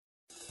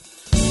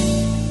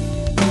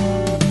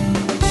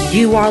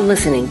You are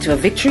listening to a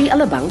Victory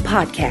Alabang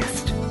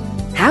podcast.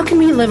 How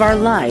can we live our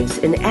lives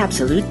in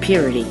absolute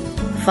purity?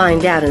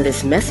 Find out in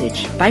this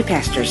message by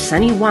Pastor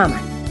Sunny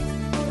Waman.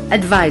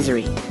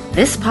 Advisory: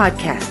 this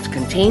podcast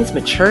contains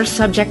mature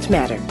subject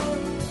matter.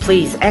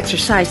 Please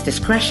exercise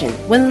discretion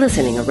when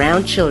listening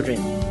around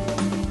children.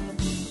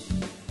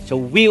 So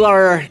we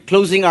are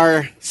closing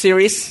our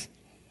series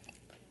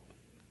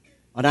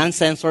on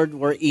Uncensored,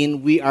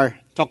 wherein we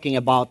are talking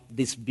about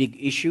this big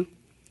issue.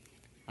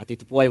 At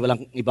ito po ay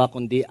walang iba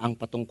kundi ang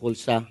patungkol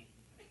sa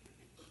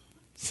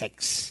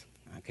sex.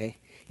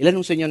 Okay? Ilan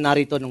nung sa inyo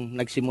narito nung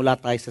nagsimula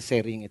tayo sa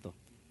seryeng ito?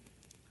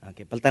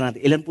 Okay, palitan natin.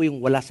 Ilan po yung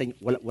wala sa inyo,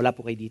 wala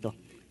po kayo dito?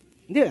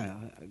 Hindi,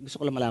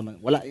 gusto ko lang malaman.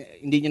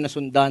 Hindi niyo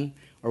nasundan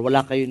or wala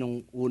kayo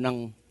nung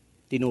unang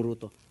tinuro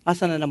to.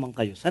 Sana naman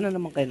kayo? Sana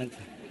naman kayo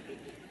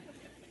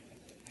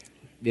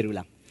biro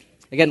lang.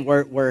 Again,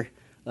 we're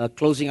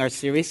closing our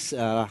series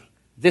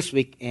this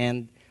week,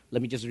 and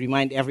let me just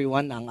remind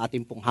everyone na ang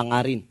ating pong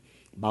hangarin,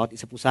 bawat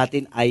isa po sa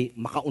atin ay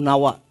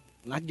makaunawa.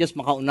 Not just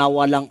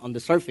makaunawa lang on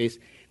the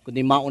surface,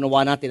 kundi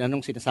maunawa natin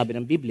anong sinasabi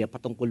ng Biblia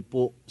patungkol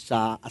po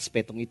sa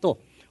aspetong ito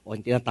o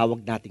yung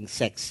tinatawag nating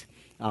sex.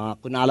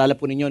 Kung naalala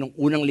po ninyo, nung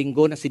unang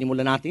linggo na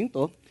sinimula natin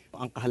ito,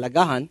 ang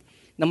kahalagahan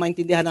na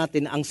maintindihan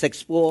natin ang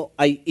sex po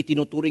ay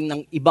itinuturing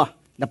ng iba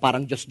na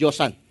parang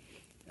Diyos-Diyosan.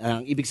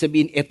 Ang ibig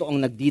sabihin, ito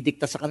ang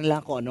nagdidikta sa kanila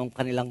kung anong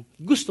kanilang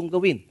gustong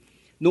gawin.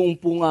 Noong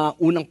pong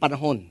unang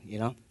panahon,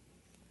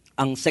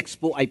 ang sex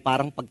po ay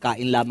parang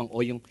pagkain lamang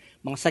o yung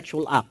mga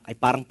sexual act ay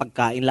parang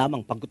pagkain lamang.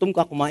 Pag gutom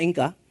ka, kumain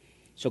ka.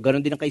 So, ganoon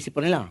din ang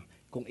kaisipan nila.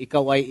 Kung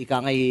ikaw ay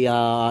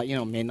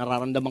may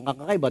nararamdaman kang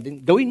kakaiba,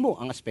 din gawin mo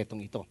ang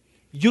aspetong ito.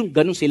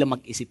 Ganun sila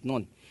mag-isip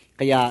nun.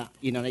 Kaya,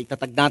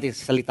 naitatag natin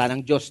sa salita ng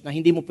Diyos na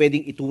hindi mo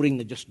pwedeng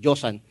ituring na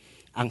Diyos-Diyosan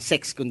ang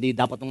sex, kundi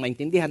dapat mong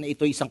maintindihan na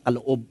ito ay isang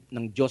kaloob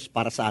ng Diyos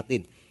para sa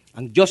atin.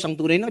 Ang Diyos ang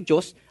tunay na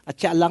Diyos at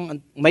siya lang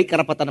may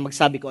karapatan na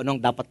magsabi kung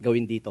anong dapat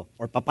gawin dito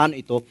or paano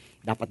ito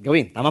dapat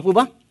gawin. Tama po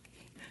ba?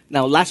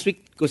 Now, last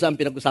week, kung saan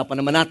pinag-usapan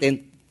naman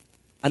natin,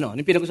 anong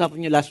pinag-usapan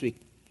niyo last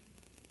week?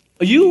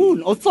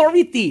 Ayun,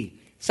 authority.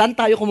 Saan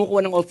tayo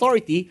kumukuha ng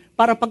authority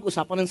para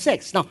pag-usapan ng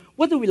sex? Now,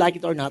 whether we like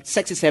it or not,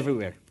 sex is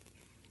everywhere.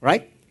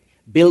 Right?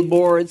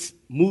 Billboards,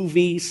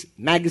 movies,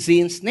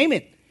 magazines, name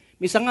it.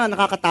 Minsan nga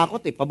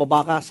nakakatakot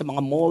pababa ka sa mga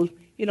mall,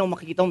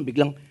 makikita mo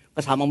biglang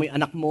kasama mo yung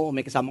anak mo,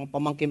 may kasama mong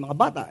pamangkin mga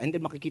bata, and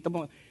then makikita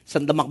mo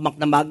sandamakmak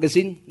na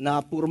magazine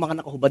na puro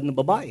mga nakahubad na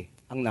babae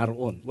ang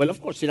naroon. Well,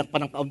 of course,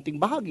 sinakpan ng kaunting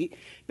bahagi,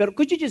 pero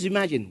could you just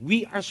imagine,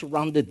 we are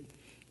surrounded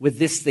with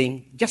this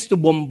thing just to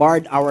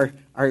bombard our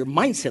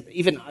mindset,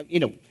 even,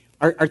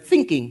 our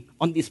thinking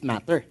on this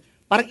matter.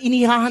 Parang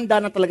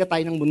inihahanda na talaga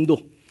tayo ng mundo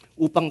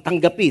upang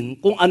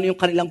tanggapin kung ano yung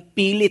kanilang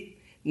pilit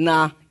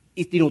na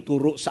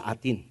itinuturo sa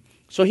atin.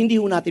 So, hindi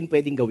ho natin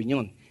pwedeng gawin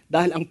yun.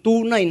 Dahil ang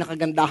tunay na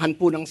kagandahan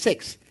po ng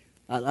sex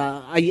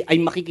ay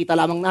makikita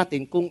lamang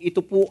natin kung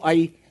ito po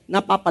ay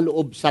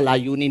napapaloob sa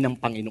layunin ng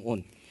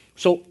Panginoon.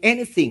 So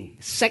anything,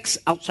 sex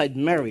outside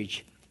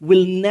marriage,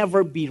 will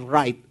never be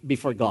right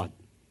before God.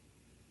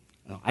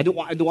 I don't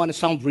want to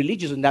sound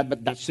religious on that,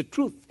 but that's the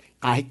truth.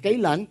 Kahit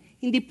kailan,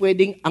 hindi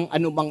pwedeng ang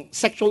anumang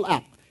sexual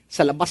act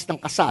sa labas ng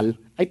kasal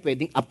ay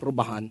pwedeng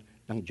aprobahan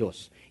ng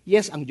Diyos.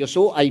 Yes, ang Diyos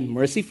ay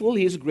merciful,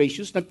 He is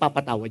gracious,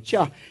 nagpapatawad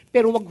siya.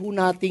 Pero wag ho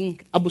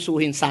nating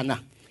abusuhin sana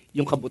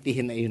yung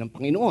kabutihan na iyon ng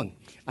Panginoon.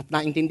 At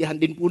naintindihan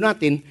din po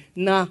natin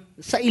na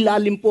sa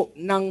ilalim po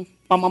ng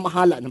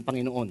pamamahala ng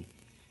Panginoon,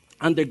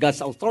 under God's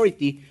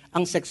authority,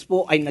 ang sex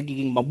po ay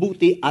nagiging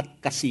mabuti at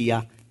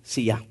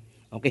kasiya-siya.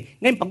 Okay?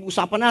 Ngayon,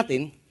 pag-uusapan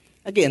natin,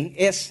 again,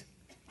 is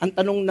ang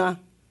tanong na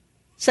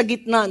sa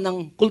gitna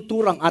ng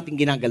kulturang ating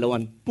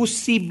ginagalawan,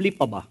 posible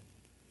pa ba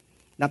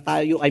na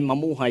tayo ay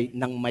mamuhay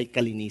ng may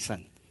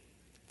kalinisan?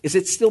 Is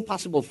it still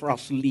possible for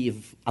us to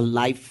live a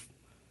life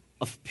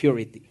of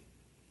purity?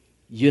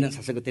 Yun ang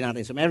sasagutin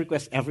natin. So may I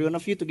request every one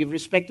of you to give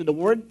respect to the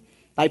word.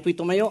 Tayo po'y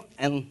tumayo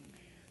and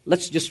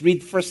let's just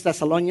read 1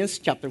 Thessalonians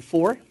chapter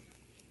 4,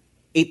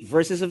 8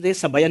 verses of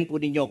this. Sabayan po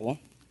ninyo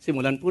ko.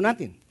 Simulan po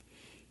natin.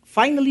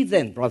 Finally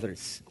then,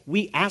 brothers,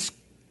 we ask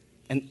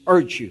and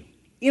urge you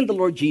in the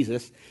Lord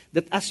Jesus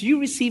that as you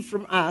receive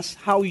from us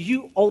how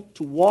you ought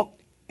to walk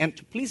and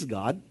to please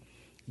God,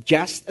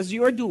 just as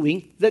you are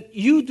doing, that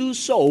you do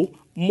so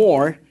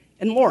more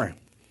and more.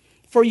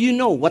 For you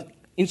know what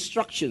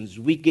instructions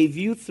we gave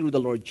you through the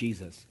Lord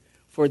Jesus.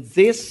 For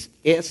this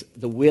is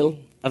the will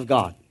of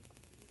God,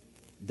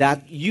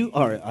 that you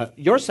are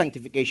your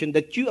sanctification,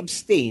 that you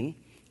abstain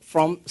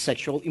from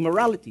sexual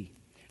immorality,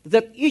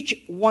 that each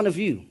one of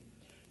you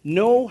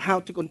know how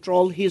to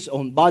control his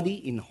own body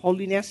in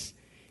holiness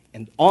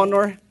and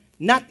honor,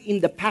 not in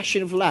the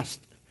passion of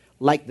lust,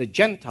 like the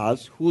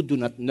Gentiles who do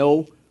not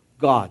know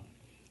God.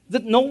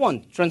 That no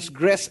one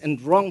transgress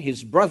and wrong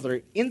his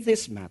brother in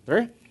this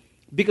matter,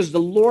 because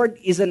the Lord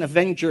is an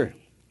avenger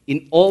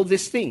in all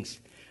these things,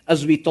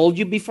 as we told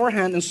you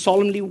beforehand and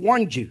solemnly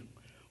warned you.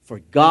 For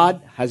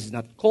God has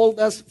not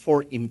called us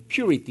for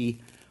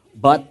impurity,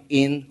 but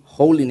in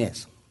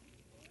holiness.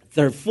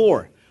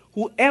 Therefore,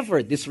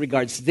 whoever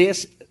disregards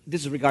this,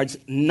 disregards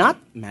not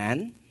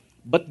man,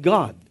 but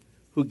God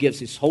who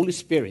gives His Holy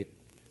Spirit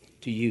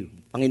to you.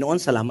 Panginoon,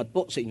 salamat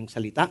po sa inyong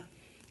salita.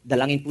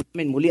 Dalangin po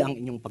namin muli ang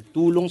inyong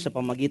pagtulong sa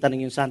pamagitan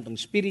ng inyong Santong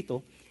Espiritu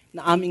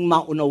na aming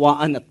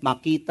maunawaan at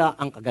makita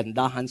ang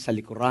kagandahan sa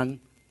likuran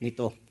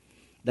nito.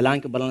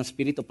 Dalangin ko, Banal na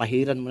Espiritu,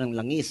 pahiran mo ng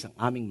langis ang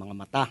aming mga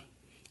mata,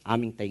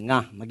 aming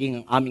tainga,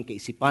 maging ang aming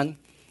kaisipan,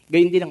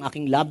 gayon din ang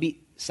aking labi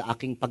sa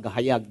aking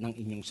paghahayag ng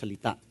inyong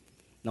salita.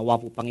 Nawa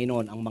po,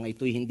 Panginoon, ang mga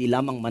ito'y hindi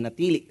lamang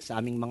manatili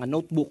sa aming mga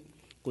notebook,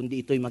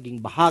 kundi ito'y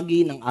maging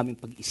bahagi ng aming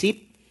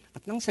pag-isip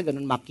at nang sa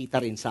ganun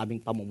makita rin sa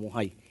aming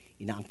pamumuhay.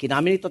 Inaangkin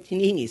namin ito at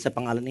hinihingi sa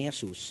pangalan ni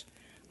Jesus.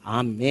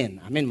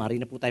 Amen. Amen. Mari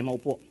na po tayo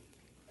maupo.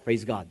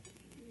 Praise God.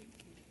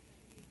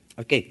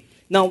 Okay.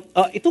 Now,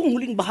 itong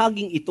huling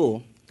bahaging ito,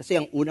 kasi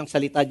ang unang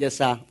salita dyan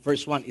sa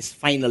verse 1 is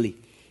finally.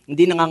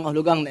 Hindi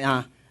nangangahulugang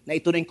na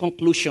ito na yung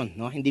conclusion.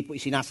 No? Hindi po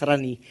isinasara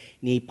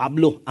ni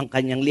Pablo ang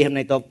kanyang liham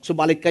na ito.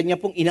 Subalit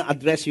kanya pong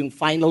ina-address yung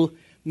final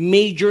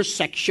major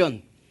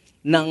section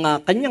ng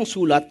kanyang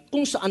sulat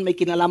kung saan may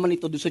kinalaman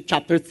ito doon sa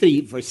chapter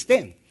 3, verse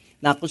 10.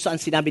 Na kung saan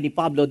sinabi ni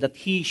Pablo that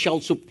he shall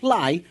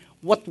supply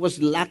what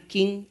was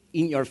lacking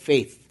in your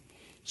faith.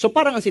 So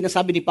parang ang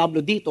sinasabi ni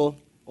Pablo dito,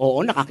 oo,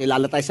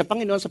 nakakilala tayo sa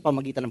Panginoon sa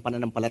pamagitan ng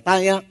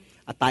pananampalataya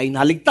at tayo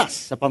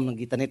naligtas sa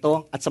pamagitan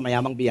nito at sa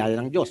mayamang biyaya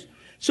ng Diyos.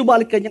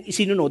 Subalit kanyang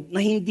isinunod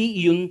na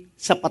hindi yun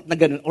sapat na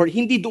ganun or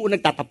hindi doon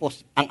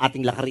nagtatapos ang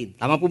ating lakarin.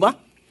 Tama po ba?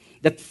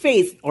 That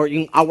faith or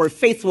our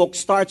faith walk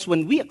starts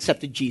when we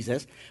accepted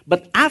Jesus,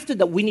 but after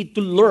that we need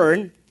to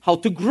learn how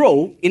to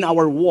grow in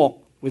our walk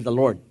with the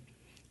Lord.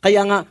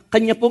 Kaya nga,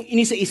 kanya pong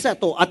inisa-isa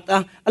to at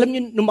alam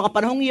niyo, nung mga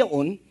panahong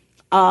iyon,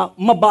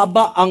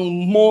 mababa ang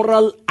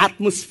moral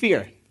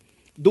atmosphere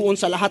doon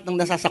sa lahat ng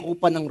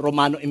nasasakupan ng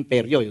Romano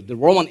Imperyo, the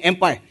Roman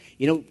Empire.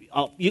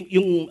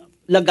 Yung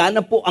lagana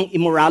po ang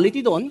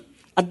immorality doon,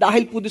 at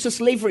dahil po doon sa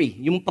slavery,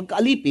 yung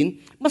pagkaalipin,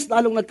 mas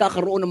lalong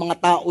nagkakaroon ng mga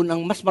tao ng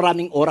mas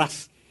maraming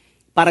oras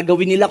para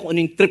gawin nila kung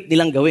ano yung trip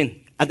nilang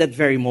gawin at that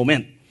very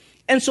moment.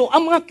 And so,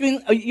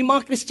 yung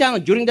mga Kristiyano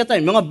during that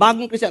time, mga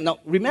bagong Kristiyano, now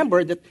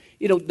remember that,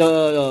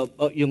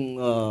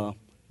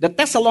 the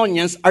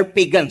Thessalonians are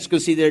pagans,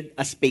 considered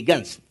as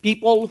pagans,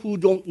 people who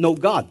don't know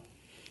God.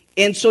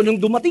 And so,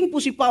 nung dumating po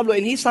si Pablo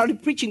and he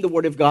started preaching the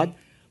Word of God,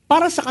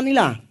 para sa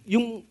kanila,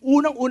 yung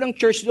unang-unang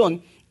church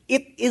doon,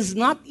 it is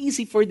not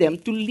easy for them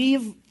to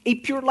live a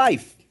pure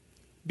life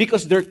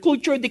because their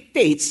culture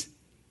dictates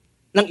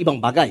ng ibang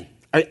bagay.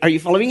 Are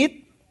you following it?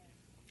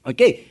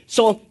 Okay.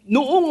 So,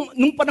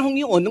 nung panahon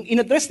yun, nung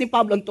in-address ni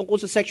Pablo ang tungkol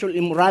sa sexual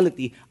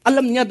immorality,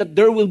 alam niya that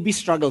there will be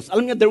struggles.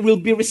 Alam niya there will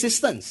be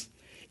resistance.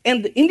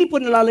 And hindi po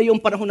nalalayo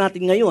ang panahon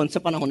natin ngayon sa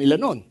panahon nila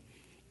noon.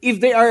 If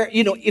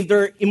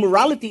their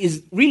immorality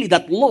is really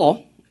that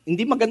law,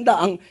 hindi maganda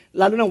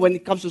lalo na when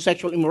it comes to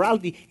sexual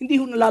immorality, hindi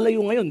ho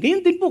nalalayo ngayon.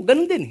 Ganyan din po,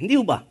 ganun din, hindi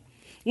ho ba?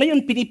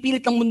 Ngayon,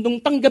 pinipilit ang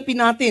mundong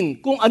tanggapin natin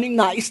kung ano yung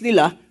nais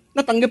nila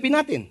na tanggapin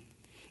natin.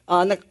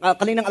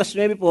 Kaninang alas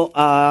 9 po,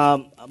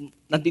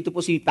 nandito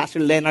po si Pastor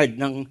Leonard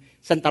ng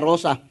Santa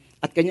Rosa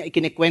at kanya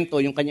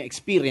ikinikwento yung kanya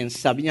experience.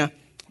 Sabi niya,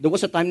 there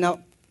was a time na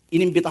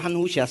inimbitahan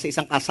ho siya sa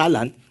isang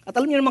kasalan. At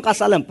alam niyo naman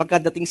kasalan,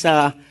 pagkadating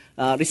sa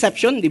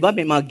reception, di ba,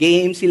 may mga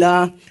games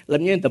sila. Alam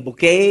niyo yun, the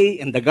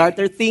bouquet and the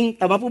garter thing.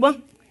 Tama po ba?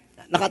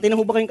 Nakatina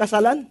ho ba kayong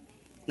kasalan?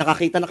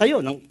 Nakakita na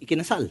kayo ng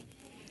ikinasal.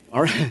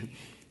 Alright.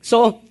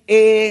 So,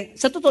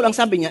 sa totoo lang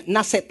sabi niya,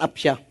 na-set up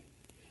siya.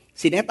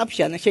 Sinet up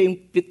siya na siya yung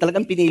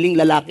talagang piniling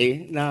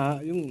lalaki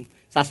na yung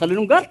sasalo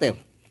ng garter.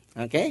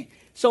 Okay?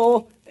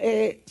 So,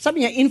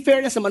 sabi niya, in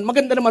fairness naman,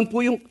 maganda naman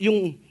po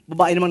yung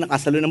babae naman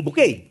nakasalo ng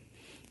bouquet.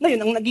 Ngayon,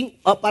 ang naging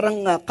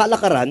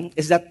kalakaran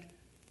is that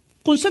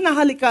kung saan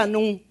nahalika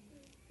nung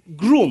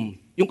groom,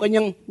 yung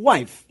kanyang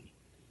wife,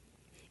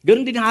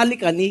 ganoon din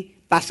nahalika ni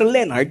Pastor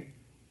Leonard,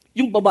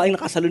 yung babaeng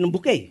nakasalo ng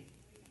bouquet.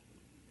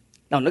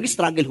 Now,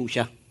 nag-struggle ho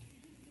siya.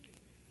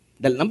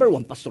 Dahil number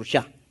 1, pastor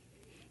siya.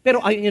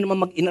 Pero ayaw niya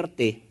naman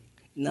mag-inarte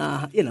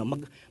na,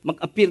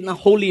 mag-appear na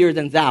holier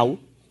than thou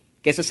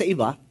kesa sa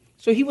iba.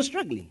 So he was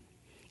struggling.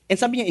 And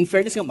sabi niya, in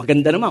fairness nga,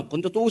 maganda naman.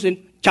 Kung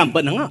tutuusin,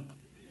 tsamba na nga.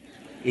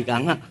 Ika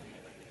nga.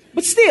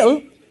 But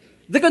still,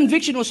 the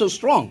conviction was so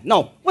strong.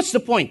 Now, what's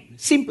the point?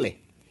 Simple.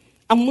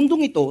 Ang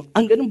mundong ito,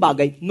 ang ganung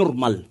bagay,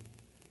 normal.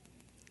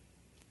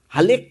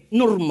 Halik,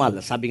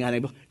 normal. Sabi nga na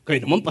iba, kaya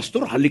naman,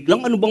 pastor, halik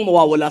lang. Ano bang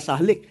mawawala sa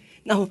halik?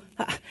 Now,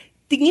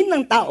 tingin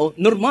ng tao,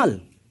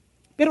 normal.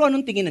 Pero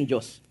anong tingin ng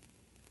Diyos?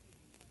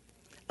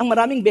 Ang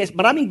maraming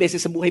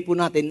beses sa buhay po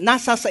natin,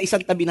 nasa sa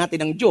isang tabi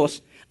natin ng Diyos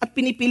at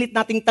pinipilit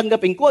nating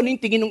tanggapin kung ano yung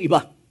tingin ng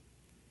iba.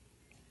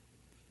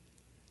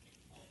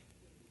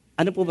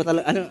 Ano po ba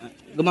talaga?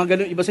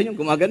 Gumagano iba sa inyo?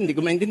 Gumagano, hindi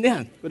ko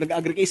maintindihan. Kung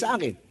nag-agree kayo sa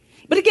akin.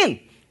 But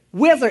again,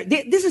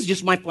 this is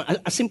just my point,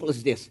 as simple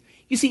as this.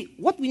 You see,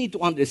 what we need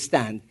to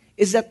understand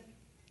is that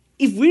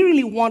if we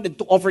really wanted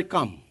to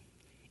overcome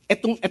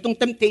etong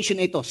temptation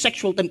na ito,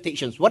 sexual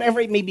temptations, whatever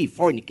it may be,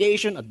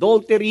 fornication,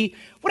 adultery,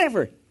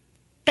 whatever,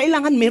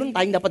 kailangan meron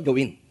tayong dapat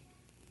gawin.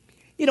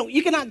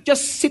 You cannot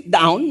just sit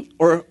down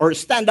or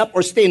stand up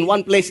or stay in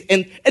one place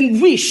and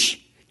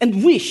wish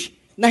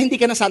na hindi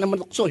ka na sana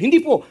malukso. Hindi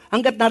po.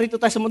 Hanggat narito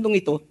tayo sa mundong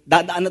ito,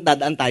 dadaan at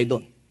dadaan tayo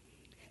doon.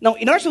 Now,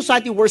 in our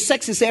society where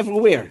sex is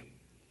everywhere,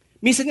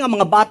 minsan nga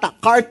mga bata,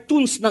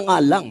 cartoons na nga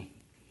lang.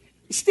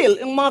 Still,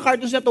 yung mga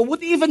cartoons na to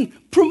would even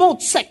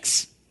promote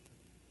sex.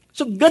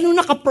 So, ganun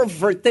na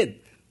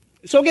ka-perverted.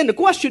 So again, the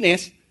question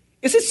is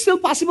it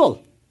still possible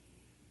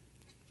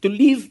to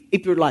live a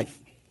pure life?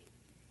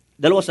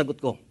 Dalawa sagot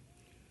ko.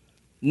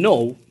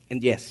 No and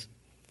yes.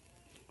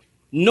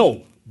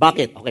 No.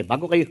 Bakit? Okay,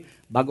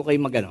 bago kayo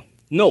magano.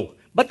 No.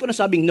 Ba't ko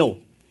nasabing no?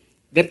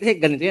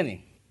 Ganito yan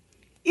eh.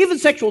 Even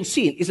sexual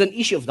sin is an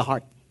issue of the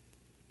heart.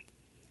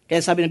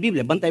 Kaya sabi ng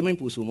Biblia, bantay mo yung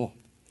puso mo.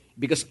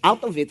 Because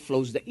out of it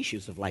flows the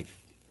issues of life.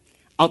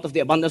 Out of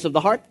the abundance of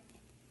the heart,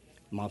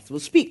 mouth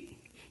will speak.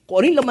 Kung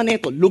ano yung laman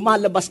nito,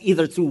 lumalabas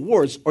either through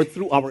words or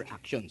through our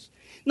actions.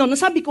 Now,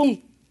 nasabi kong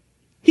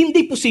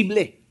hindi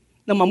posible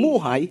na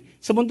mamuhay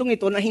sa mundong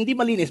ito na hindi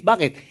malinis.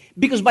 Bakit?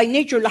 Because by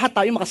nature, lahat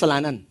tayo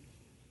makasalanan.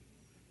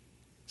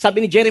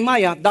 Sabi ni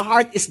Jeremiah, the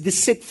heart is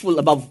deceitful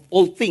above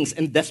all things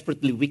and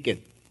desperately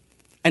wicked.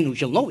 And who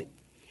shall know it?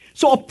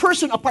 So a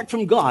person apart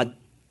from God,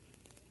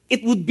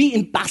 it would be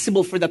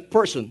impossible for that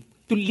person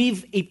to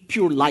live a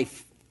pure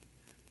life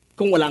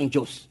kung wala ang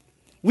Diyos.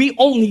 We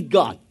all need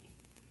God.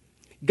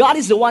 God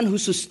is the one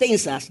who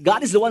sustains us.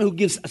 God is the one who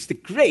gives us the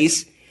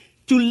grace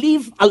to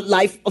live a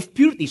life of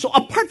purity. So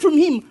apart from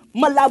Him,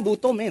 malabo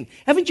to, man.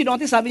 Haven't you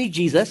noticed, sabi ni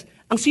Jesus,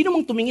 ang sino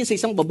mang tumingin sa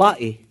isang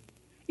babae,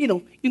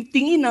 yung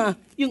tingin na,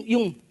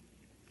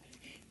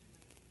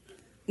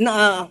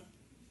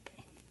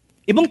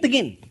 ibang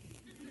tingin.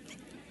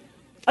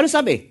 Ano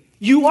sabi?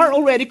 You are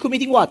already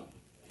committing what?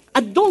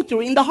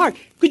 Adultery in the heart.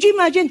 Could you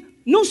imagine?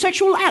 No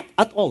sexual act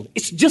at all.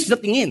 It's just the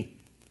tingin.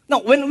 Now,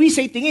 when we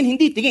say tingin,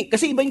 hindi tingin.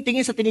 Kasi iba yung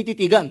tingin sa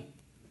tinititigan.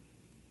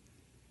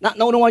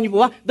 Naunawaan niyo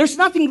po ba? There's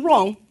nothing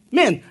wrong.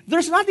 Man,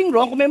 there's nothing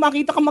wrong kung may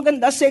makita ka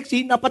maganda,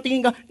 sexy,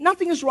 napatingin ka.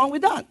 Nothing is wrong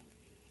with that.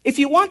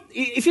 If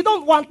you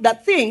don't want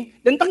that thing,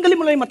 then tanggalin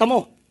mo lang yung mata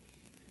mo.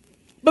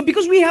 But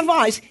because we have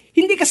eyes,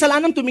 hindi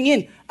kasalanan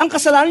tumingin. Ang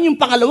kasalanan yung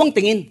pangalawang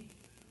tingin.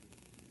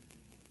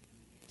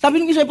 Sabi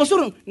ng isa,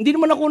 Pastor, hindi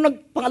naman ako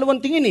nagpangalawang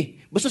tingin eh.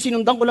 Basta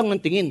sinundan ko lang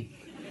ng tingin.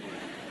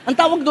 Ang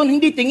tawag doon,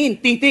 hindi tingin,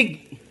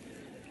 titig.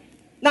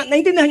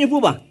 Naintindihan niyo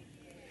po ba?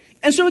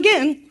 And so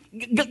again,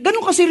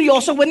 ganun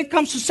kaseryoso when it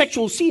comes to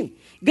sexual sin.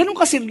 Ganun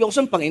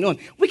kaseryoso ang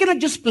Panginoon. We cannot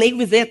just play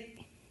with it.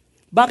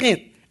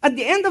 Bakit? At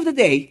the end of the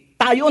day,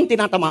 tayo ang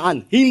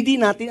tinatamaan. Hindi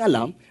natin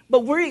alam,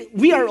 but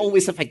we are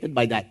always affected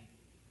by that.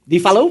 Do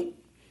you follow?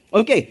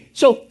 Okay.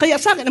 So, kaya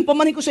sa akin, ang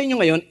pamanin ko sa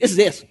inyo ngayon is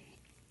this.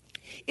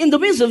 In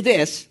the midst of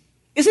this,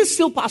 is it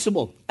still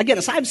possible? Again,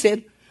 as I've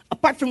said,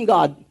 apart from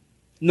God,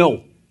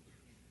 no.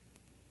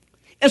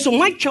 And so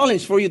my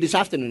challenge for you this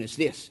afternoon is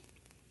this.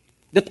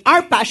 That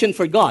our passion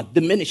for God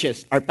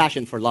diminishes our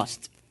passion for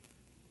lust.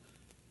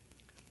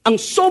 Ang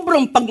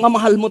sobrang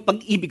pagmamahal mo at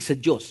pag-ibig sa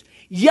Diyos,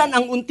 yan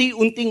ang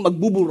unti-unting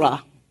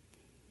magbubura.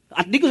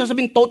 At di ko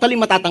sasabihin totally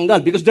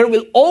matatanggal because there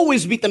will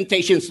always be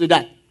temptations to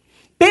that.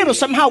 Pero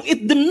somehow,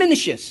 it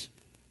diminishes.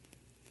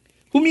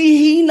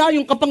 Humihina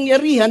yung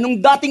kapangyarihan nung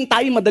dating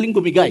tayo madaling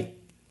gumigay.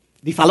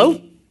 Do you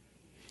follow?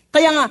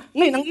 Kaya nga,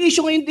 ngayon, ang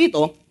issue ngayon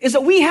dito is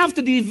that we have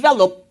to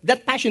develop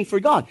that passion for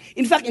God.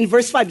 In fact, in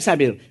verse 5,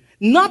 sabi,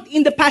 not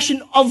in the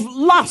passion of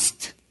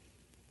lust,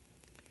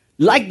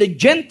 like the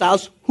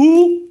Gentiles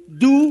who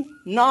do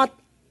not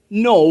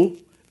know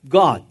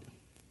God.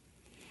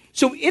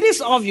 So it is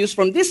obvious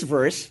from this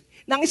verse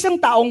na ang isang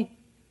taong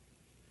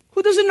who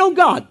doesn't know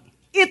God,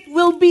 it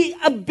will be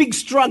a big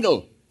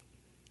struggle,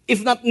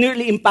 if not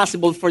nearly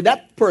impossible for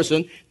that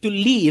person to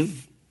live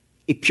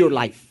a pure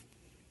life.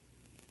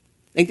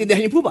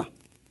 Naintindihan niyo po ba?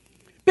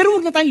 Pero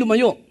huwag na tayong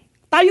lumayo.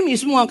 Tayo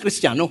mismo mga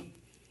Kristiyano.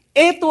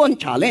 Ito ang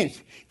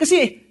challenge.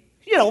 Kasi,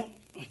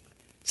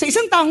 sa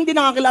isang taong hindi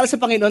nakakilala sa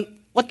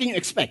Panginoon, what can you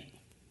expect?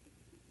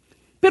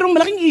 Pero ang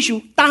malaking issue,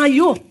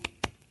 tayo.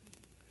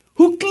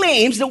 Who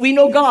claims that we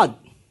know God?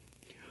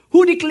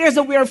 Who declares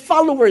that we are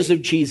followers of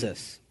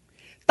Jesus?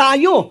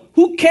 Tayo,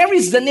 who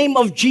carries the name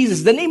of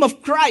Jesus, the name of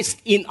Christ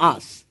in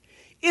us.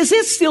 Is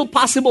it still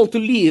possible to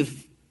live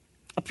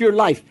a pure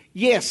life?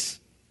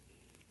 Yes.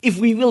 If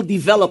we will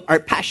develop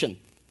our passion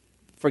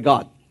for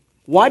God.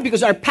 Why? Because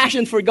our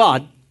passion for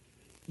God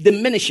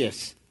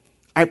diminishes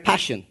our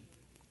passion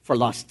for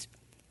lust.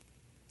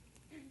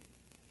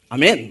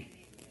 Amen.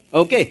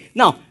 Okay.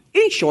 Now,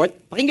 in short,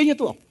 pakinggan niyo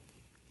to.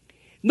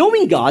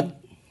 Knowing God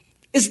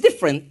is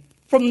different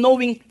from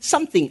knowing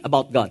something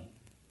about God.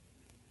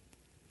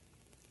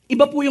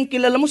 Iba po yung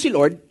kilala mo si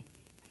Lord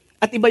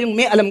at iba yung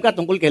may alam ka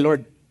tungkol kay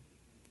Lord.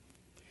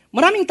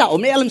 Maraming tao,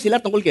 may alam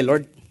sila tungkol kay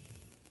Lord.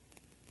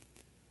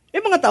 May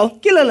mga tao,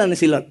 kilala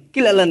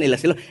nila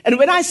sila. And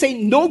when I say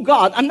know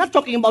God, I'm not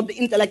talking about the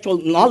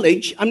intellectual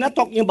knowledge. I'm not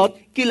talking about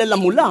kilala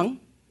mo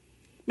lang.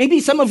 Maybe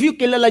some of you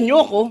kilala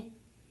nyo ako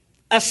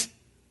as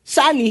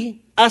Sunny,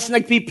 as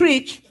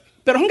nagpi-preach,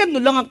 pero hanggang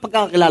doon lang ang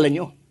pagkakakilala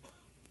nyo.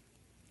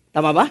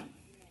 Tama ba?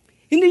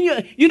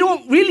 You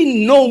don't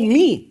really know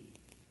me.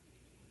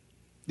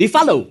 Do you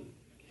follow?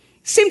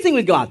 Same thing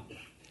with God.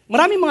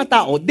 Maraming mga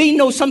tao, they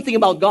know something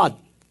about God.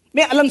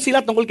 May alam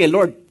sila tungkol kay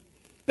Lord.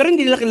 Pero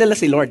hindi nila kilala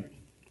si Lord.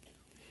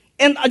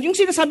 And yung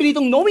sinasabi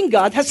ditong knowing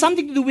God has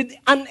something to do with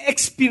an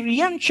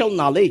experiential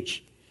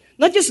knowledge.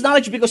 Not just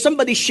knowledge because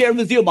somebody shared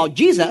with you about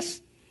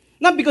Jesus,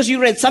 not because you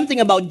read something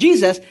about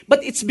Jesus,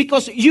 but it's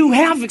because you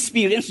have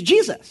experienced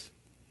Jesus.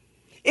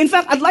 In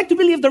fact, I'd like to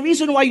believe the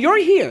reason why you're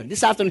here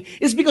this afternoon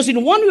is because in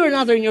one way or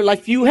another in your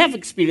life, you have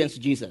experienced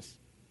Jesus.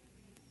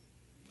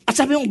 At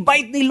sabi mong,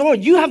 bite ni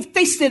Lord, you have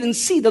tasted and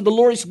see that the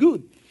Lord is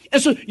good.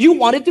 And so you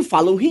wanted to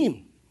follow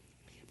Him.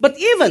 But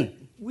even,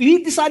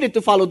 we decided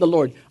to follow the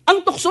Lord.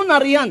 Ang tukso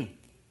nariyan.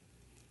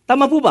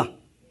 Tama po ba?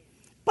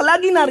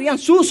 Palagi nariyan,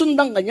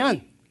 susundan ka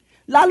niyan.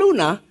 Lalo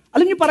na,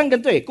 alam niyo parang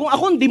ganito eh, kung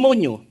ako ang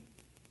demonyo,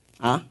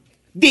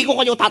 di ko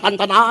kayo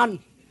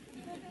tatantanaan.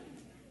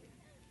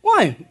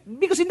 Why?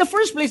 Because in the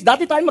first place,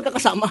 dati tayo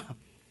magkakasama.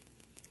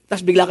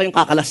 Tapos bigla kayong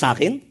kakalas sa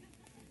akin?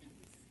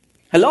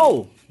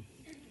 Hello?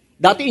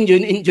 Dati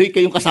enjoy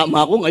kayong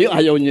kasama ako, ngayon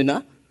ayaw niyo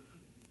na.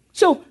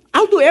 So,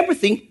 I'll do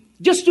everything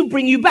just to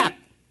bring you back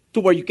to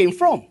where you came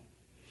from.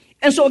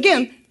 And so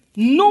again,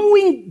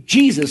 knowing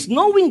Jesus,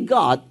 knowing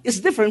God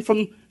is different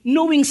from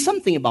knowing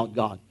something about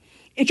God.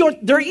 In short,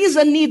 there is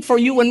a need for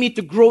you and me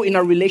to grow in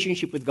our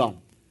relationship with God.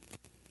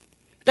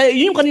 Kaya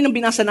yun yung kaninang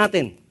binasa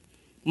natin.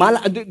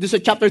 Doon sa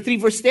chapter 3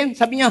 verse 10,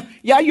 sabi niya,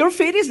 yeah, your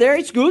faith is there,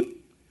 it's good.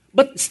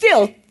 But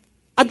still,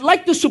 I'd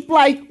like to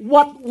supply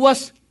what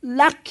was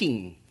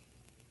lacking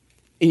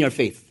in your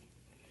faith.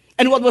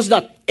 And what was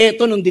that?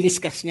 Eto nung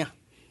diniscuss niya.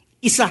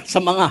 Isa sa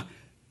mga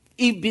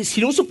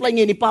sinusupply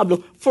niya ni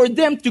Pablo for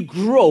them to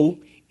grow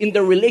in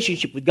their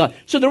relationship with God.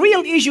 So the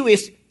real issue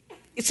is,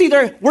 it's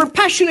either we're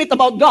passionate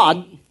about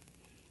God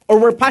or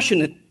we're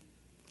passionate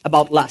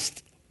about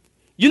lust.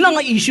 Yun lang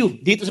ang issue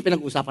dito sa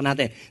pinag-uusapan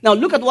natin. Now,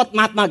 look at what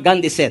Mahatma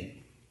Gandhi said.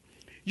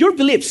 Your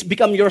beliefs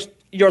become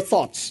your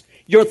thoughts.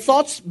 Your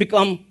thoughts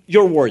become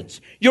your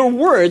words. Your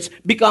words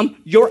become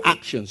your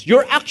actions.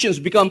 Your actions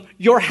become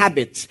your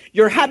habits.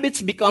 Your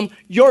habits become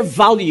your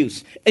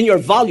values. And your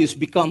values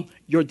become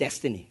your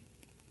destiny.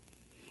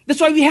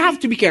 That's why we have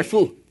to be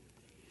careful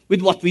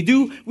with what we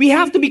do. We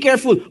have to be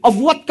careful of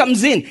what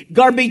comes in.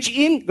 Garbage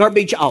in,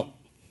 garbage out.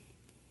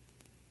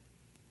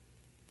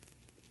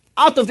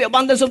 Out of the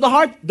abundance of the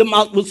heart, the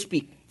mouth will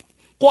speak.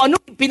 Kung ano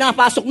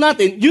pinapasok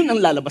natin, yun ang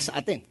lalabas sa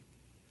atin.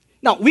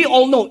 Now, we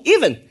all know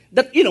even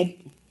that,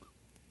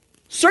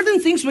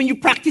 certain things when you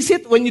practice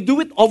it, when you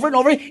do it over and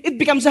over, it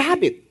becomes a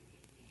habit.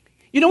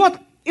 You know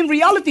what? In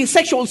reality,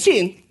 sexual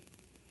sin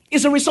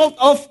is a result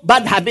of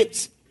bad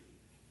habits.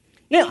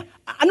 Ngayon,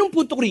 anong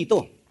punto ko rito?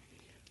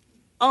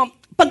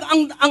 Pag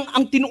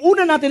ang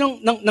tinuunan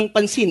natin ng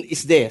pansin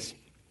is this,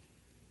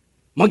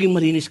 maging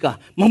malinis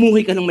ka,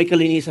 mamuhay ka ng may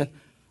kalinisan.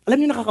 Alam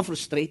niyo,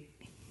 nakaka-frustrate.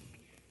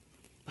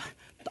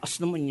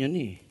 Taas naman yan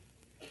eh.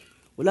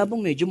 Wala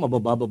bang medyo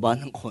mabababa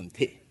ng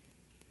konti?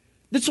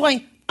 That's why,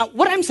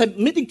 what I'm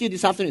submitting to you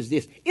this afternoon is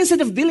this.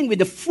 Instead of dealing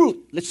with the fruit,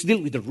 let's deal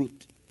with the root.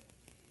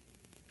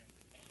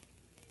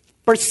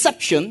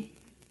 Perception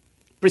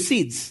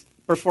precedes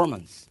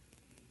performance.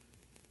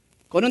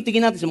 Kung anong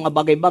tingin natin sa mga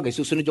bagay-bagay,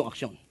 susunod yung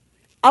aksyon.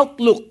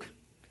 Outlook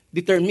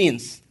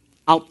determines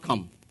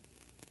outcome.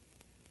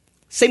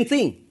 Same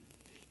thing.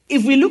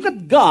 If we look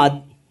at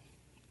God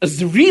as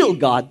the real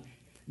God,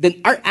 then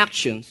our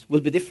actions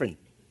will be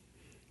different.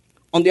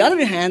 On the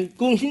other hand,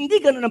 kung hindi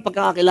ganun ang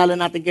pagkakakilala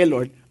natin kay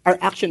Lord, our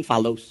action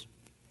follows.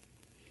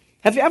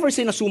 Have you ever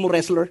seen a sumo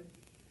wrestler?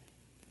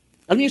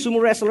 Alam niyo yung sumo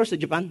wrestler sa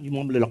Japan? Yung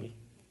mga malalaki.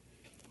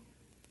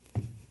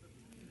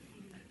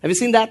 Have you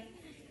seen that?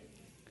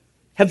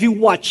 Have you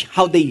watched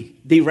how they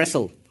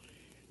wrestle?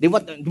 Di ba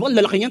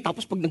lalaki niyan,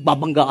 tapos pag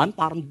nagbabanggaan,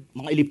 parang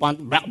mga elefant,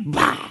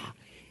 bah!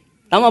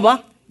 Tama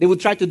ba? They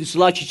would try to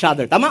dislodge each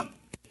other. Tama?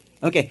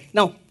 Okay,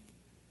 now,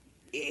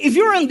 if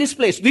you're in this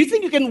place, do you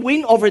think you can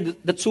win over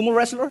that sumo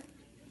wrestler?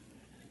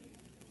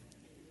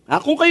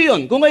 Kung kayo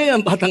yun,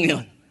 batang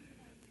yun.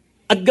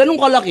 At ganun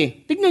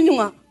kalaki, tignan nyo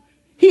nga,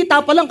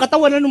 hita pa lang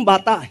katawan na ng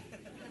bata.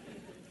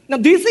 Now,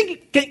 do you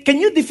think, can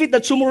you defeat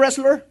that sumo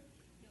wrestler?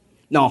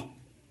 No.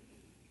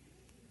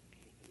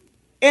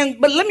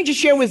 But let me just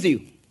share with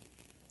you,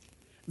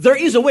 there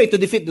is a way to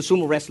defeat the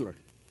sumo wrestler.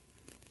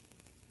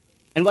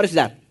 And what is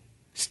that?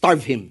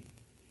 Starve him.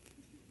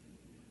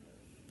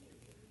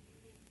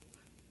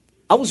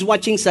 I was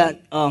watching sa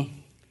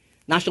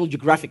National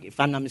Geographic, if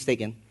I'm not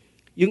mistaken,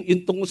 yung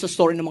tungkol sa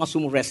story ng mga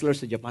sumo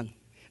wrestlers sa Japan.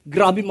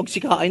 Grabe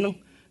magsikain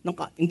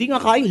hindi nga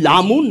kain,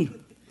 lamon.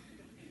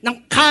 Ng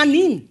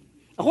kanin.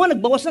 Ako nga,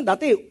 nagbawas na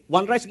dati.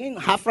 One rice, ngayon,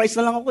 half rice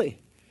na lang ako eh.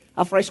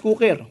 Half rice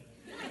cooker.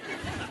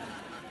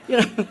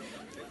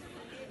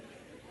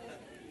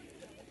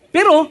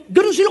 Pero,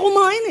 ganoon sila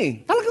kumain eh.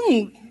 Talagang,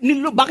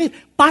 bakit?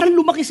 Parang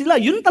lumaki sila.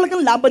 Yun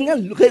talagang laban nga.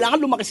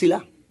 Kailangan lumaki sila.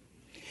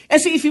 And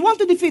so if you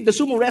want to defeat the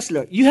sumo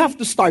wrestler, you have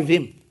to starve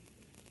him.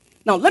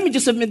 Now, let me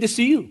just submit this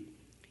to you.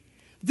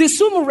 This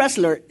sumo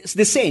wrestler is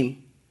the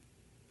same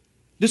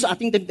do sa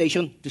ating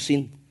temptation to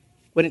sin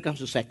when it comes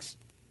to sex.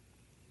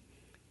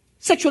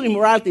 Sexual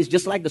immorality is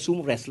just like the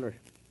sumo wrestler.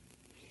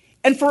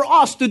 And for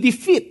us to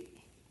defeat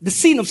the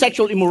sin of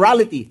sexual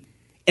immorality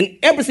and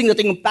everything that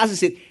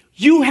encompasses it,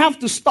 you have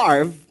to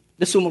starve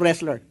the sumo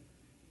wrestler.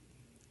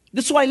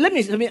 That's why,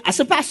 as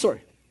a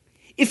pastor,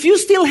 if you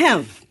still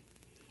have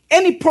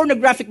any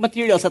pornographic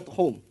materials at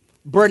home,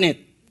 burn it.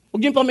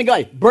 Huwag niyo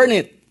pamigay, burn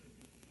it.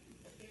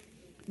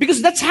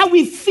 Because that's how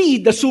we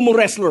feed the sumo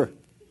wrestler.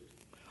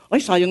 Ay,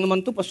 sayang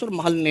naman to, pastor,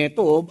 mahal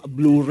nito,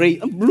 Blu-ray.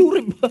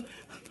 Blu-ray ba?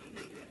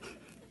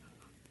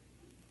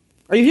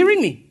 Are you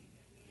hearing me?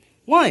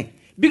 Why?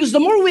 Because the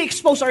more we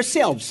expose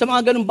ourselves sa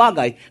mga ganung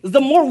bagay,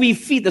 the more we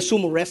feed the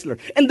sumo wrestler.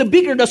 And the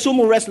bigger the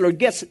sumo wrestler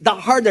gets, the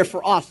harder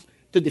for us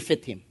to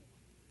defeat him.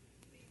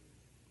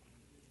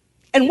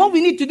 And what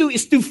we need to do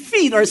is to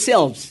feed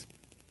ourselves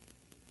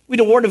with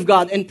the Word of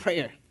God and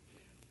prayer.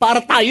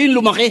 Para tayo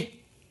yung lumaki.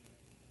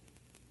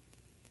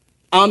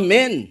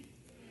 Amen.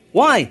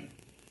 Why?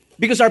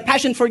 Because our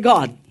passion for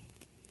God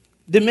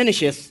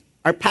diminishes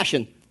our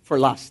passion for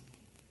lust.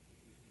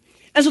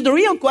 And so the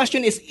real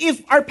question is,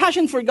 if our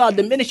passion for God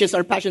diminishes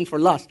our passion for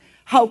lust,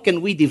 how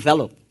can we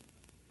develop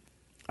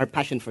our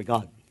passion for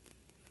God?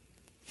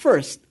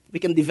 First, we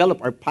can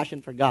develop our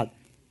passion for God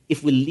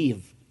if we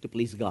live to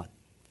please God.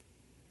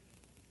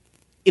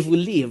 If we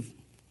live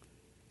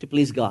to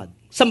please God.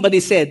 Somebody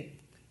said,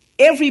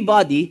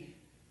 everybody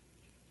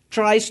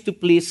tries to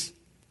please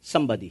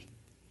somebody.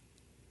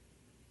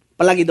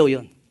 Palagi daw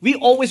yun. We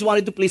always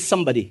wanted to please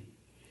somebody.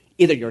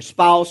 Either your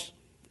spouse,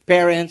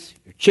 parents,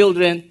 your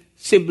children,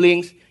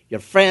 siblings,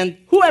 your friend,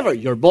 whoever,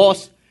 your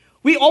boss.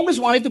 We always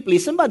wanted to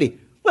please somebody.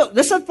 Well,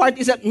 the sad part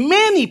is that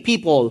many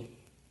people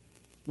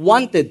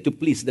wanted to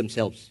please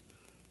themselves.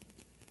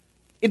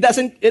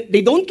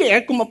 They don't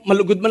care kung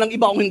malugod man ang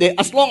iba o hindi,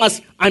 as long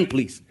as I'm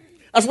pleased.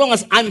 As long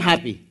as I'm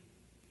happy.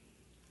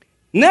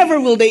 Never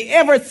will they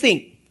ever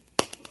think,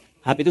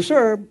 happy to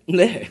serve.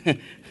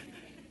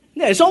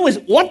 It's always,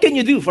 what can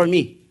you do for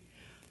me?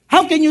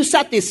 How can you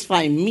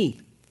satisfy me?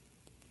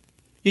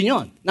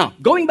 Yun. Now,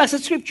 going back to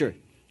Scripture,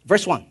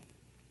 verse 1.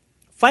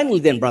 Finally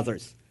then,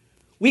 brothers,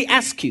 we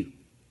ask you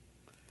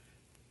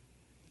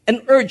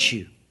and urge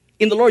you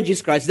in the Lord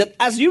Jesus Christ that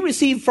as you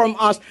receive from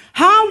us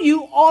how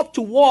you ought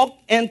to walk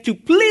and to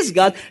please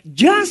God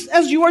just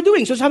as you are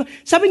doing. So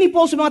sabi ni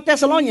Paul sa mga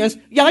Thessalonians,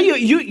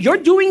 you're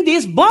doing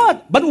this,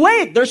 but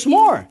wait, there's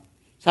more.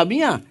 Sabi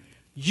niya,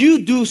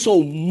 you do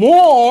so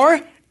more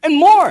and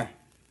more.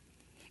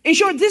 In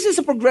short, this is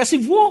a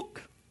progressive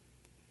walk.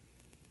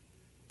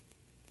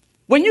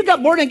 When you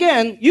got born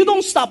again, you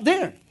don't stop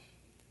there.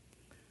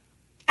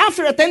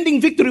 After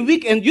attending Victory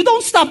Weekend, you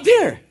don't stop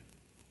there.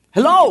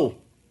 Hello?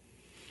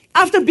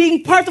 After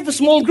being part of a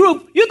small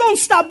group, you don't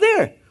stop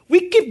there.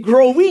 We keep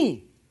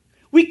growing.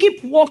 We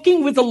keep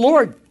walking with the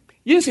Lord.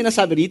 Yun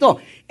sinasabi dito.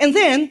 And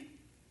then,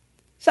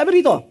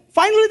 sabi dito,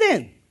 finally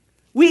then,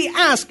 we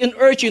ask and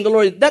urge you in the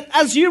Lord that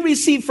as you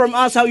receive from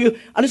us how you,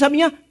 ano sabi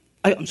niya?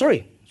 I'm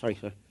sorry.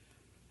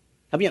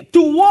 Sabi niya,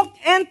 to walk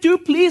and to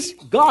please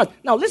God.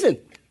 Now listen,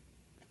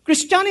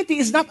 Christianity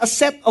is not a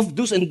set of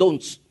do's and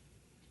don'ts.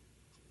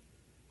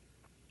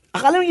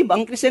 Akala ng iba,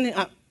 ang Christianity,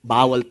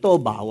 bawal to,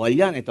 bawal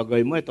yan, ito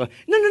gawin mo, ito.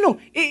 No.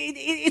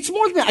 It's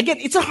more than that. Again,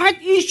 it's a heart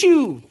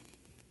issue.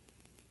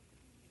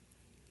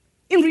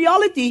 In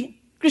reality,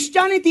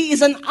 Christianity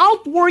is an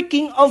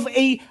outworking of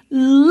a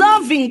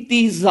loving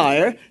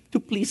desire to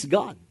please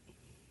God.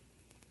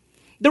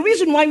 The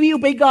reason why we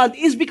obey God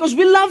is because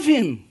we love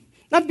Him,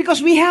 not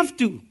because we have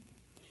to.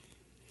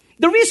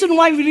 The reason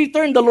why we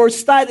return the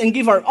Lord's tithe and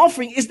give our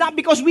offering is not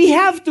because we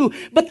have to,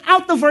 but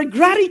out of our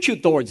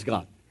gratitude towards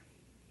God.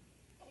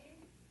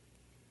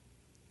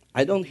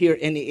 I don't hear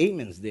any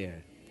amens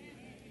there.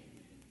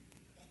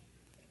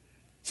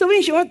 So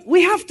in short,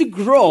 we have to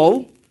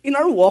grow in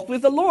our walk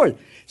with the Lord.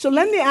 So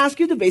let me ask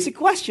you the basic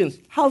questions.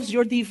 How's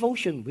your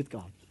devotion with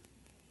God?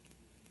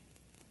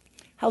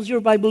 How's your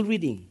Bible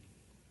reading?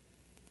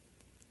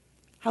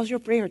 How's your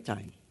prayer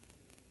time?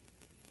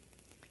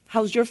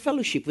 How's your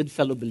fellowship with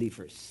fellow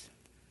believers?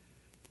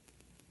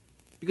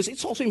 Because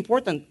it's also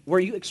important where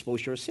you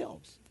expose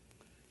yourselves.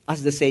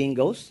 As the saying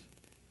goes,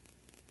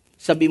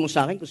 sabi mo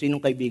sa akin kung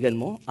sinong kaibigan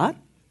mo, at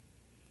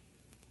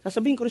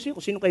sasabihin ko rin sa'yo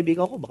kung sinong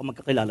kaibigan ko, baka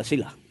magkakilala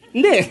sila.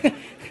 Hindi.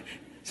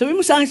 Sabi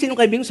mo sa akin sinong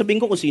kaibigan, sabihin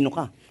ko kung sino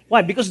ka.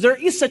 Why? Because there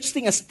is such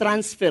thing as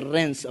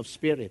transference of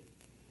spirit.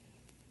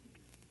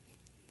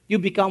 You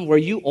become where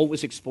you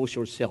always expose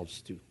yourselves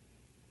to.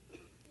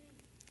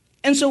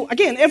 And so,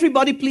 again,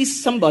 everybody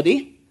pleases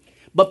somebody,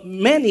 but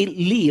many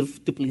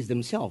live to please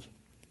themselves.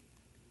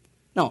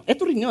 Now,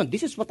 eto rin yun.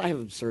 This is what I have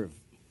observed.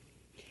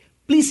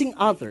 Pleasing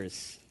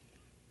others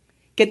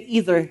can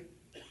either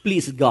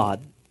please God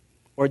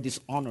or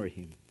dishonor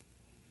Him.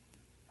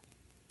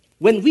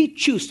 When we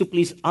choose to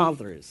please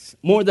others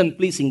more than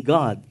pleasing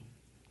God,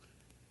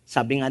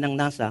 sabi nga ng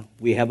NASA,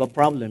 we have a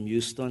problem,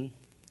 Houston.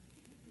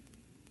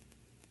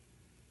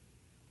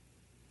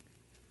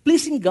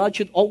 Pleasing God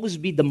should always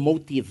be the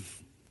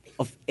motive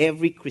of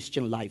every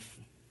Christian life.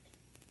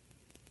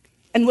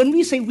 And when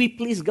we say we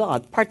please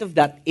God, part of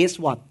that is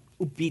what?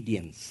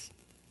 Obedience.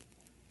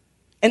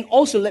 And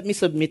also, let me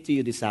submit to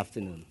you this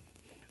afternoon.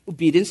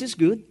 Obedience is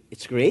good,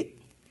 it's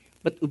great,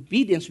 but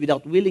obedience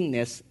without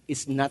willingness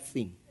is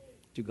nothing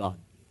to God.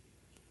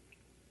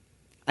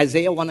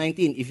 Isaiah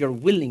 1:19, if you're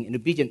willing and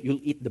obedient,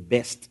 you'll eat the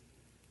best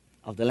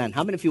of the land.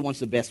 How many of you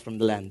wants the best from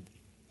the land?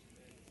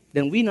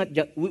 Then we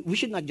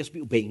should not just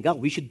be obeying God.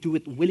 We should do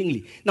it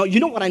willingly. Now,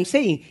 you know what I'm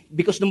saying?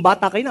 Because nung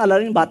bata kayo,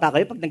 naalala nung bata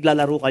kayo, pag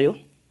naglalaro kayo,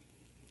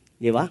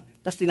 di ba?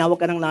 Tapos tinawag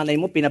ka ng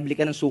nanay mo, pinabili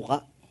ka ng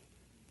suka.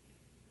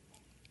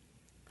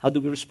 How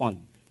do we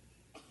respond?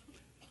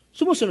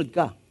 Sumusunod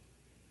ka.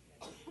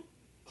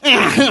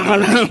 Hagi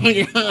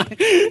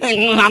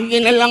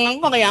na lang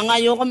ako, kaya nga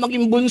ayoko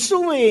maging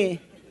bunso eh.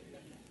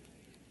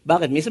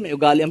 Bakit? Minsan may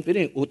ugali ang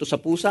Pinoy. Utos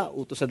sa pusa,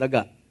 utos sa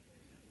daga.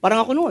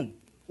 Parang ako noon.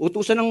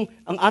 Utusan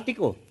ang ate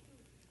ko.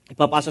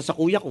 Ipapasa sa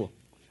kuya ko.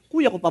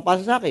 Kuya ko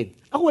papasa sa akin.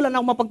 Ako wala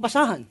na akong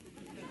mapagpasahan.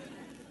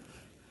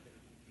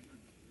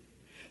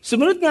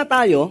 Sumunod nga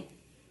tayo,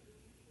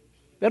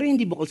 pero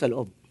hindi bukol sa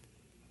loob.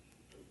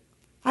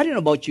 I don't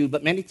know about you,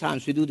 but many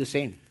times we do the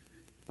same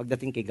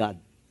pagdating kay God.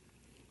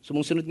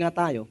 Sumusunod nga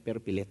tayo,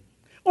 pero pilit.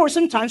 Or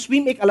sometimes we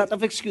make a lot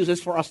of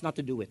excuses for us not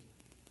to do it.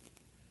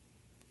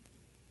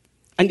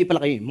 Hindi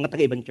pala kayo, mga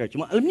taga-ibang church.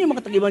 Alam niyo,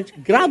 mga taga-ibang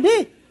church,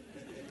 grabe!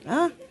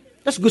 Ha?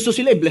 Tapos gusto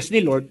sila i-bless ni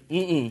Lord.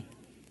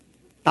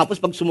 Tapos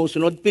pag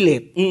sumusunod,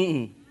 pilit.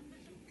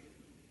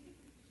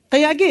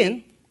 Kaya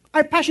again,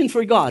 our passion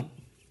for God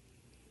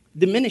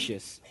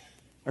diminishes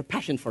our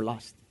passion for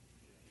lust.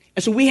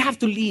 And so we have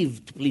to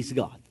live to please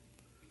God.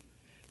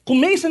 Kung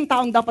may isang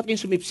taong dapat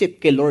kayong sumipsip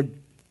kay Lord,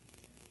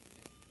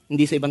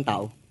 hindi sa ibang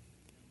tao.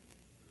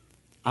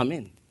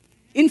 Amen.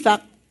 In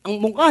fact, ang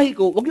mungkahi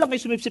ko, wag lang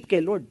kayo sumipsip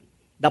kay Lord.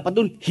 Dapat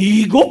dun,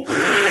 higo!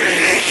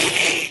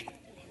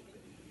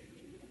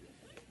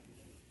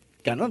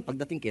 Ganon,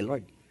 pagdating kay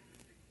Lord.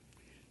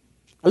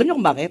 Alam niyo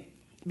kung bakit?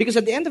 Because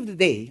at the end of the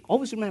day,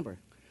 always remember,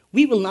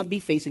 we will not be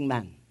facing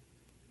man.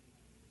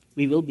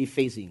 We will be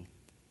facing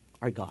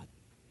our God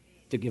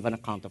to give an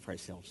account of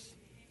ourselves.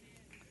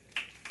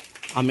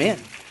 Amen.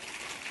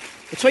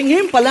 So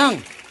ngayon pa lang,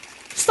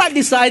 start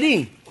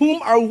deciding,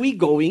 whom are we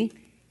going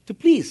to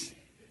please?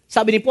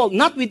 Sabi ni Paul,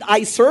 not with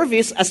eye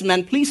service as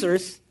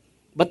man-pleasers,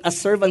 but as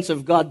servants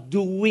of God,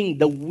 doing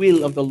the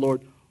will of the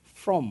Lord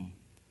from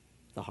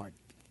the heart.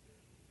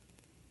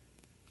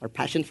 Our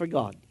passion for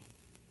God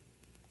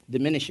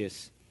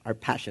diminishes our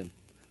passion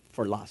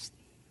for lust.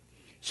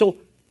 So,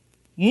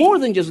 more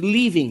than just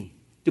living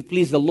to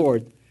please the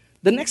Lord,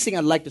 the next thing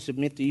I'd like to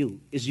submit to you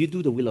is you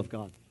do the will of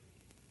God.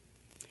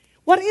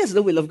 What is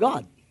the will of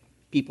God?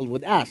 People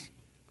would ask.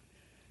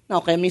 Now,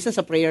 kaya minsan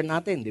sa prayer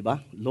natin, di ba?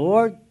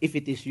 Lord, if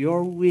it is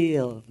your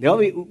will. Di ba?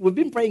 We've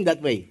been praying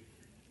that way.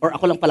 Or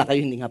ako lang pala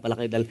kayo, hindi nga pala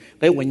kayo. Dahil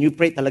kayo, when you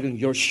pray talagang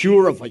you're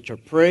sure of what you're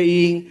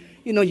praying.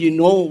 You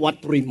know what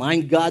to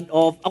remind God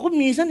of. Ako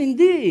minsan,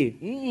 hindi.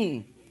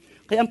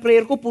 Kaya ang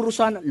prayer ko, puro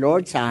sana,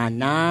 Lord,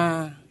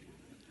 sana.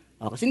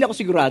 Kasi hindi ako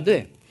sigurado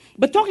eh.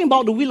 But talking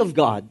about the will of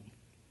God,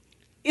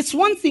 it's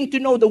one thing to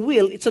know the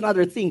will, it's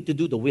another thing to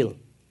do the will.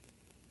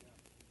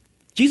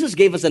 Jesus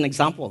gave us an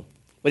example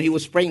when he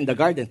was praying in the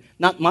garden.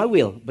 Not my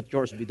will, but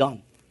yours be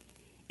done.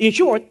 In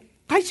short,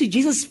 kahit si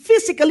Jesus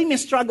physically may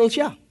struggle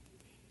siya.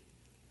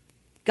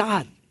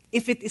 God,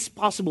 if it is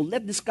possible,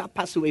 let this cup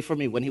pass away from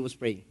me when he was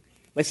praying.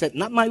 But he said,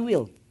 not my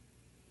will,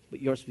 but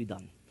yours be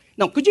done.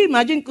 Now, could you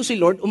imagine kung si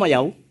Lord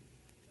umayaw?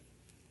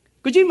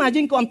 Could you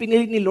imagine kung ang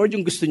pinili ni Lord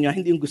yung gusto niya,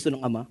 hindi yung gusto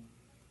ng Ama?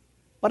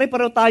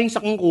 Pare-pareho tayong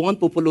sa kangkungan,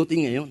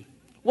 pupulutin ngayon.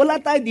 Wala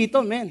tayo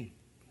dito, man.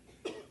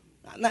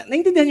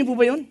 Naintindihan niyo po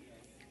ba yun?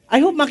 I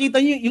hope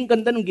makita niyo yung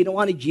ganda ng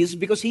ginawa ni Jesus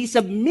because he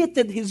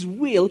submitted his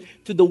will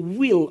to the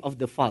will of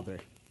the Father.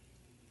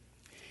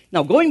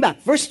 Now, going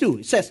back, verse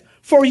 2, it says,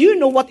 for you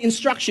know what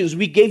instructions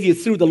we gave you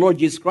through the Lord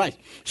Jesus Christ.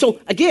 So,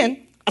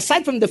 again,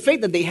 aside from the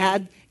faith that they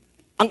had,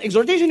 ang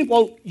exhortation ni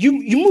Paul, you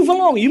move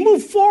along, you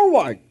move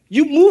forward,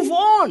 you move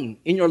on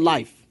in your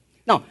life.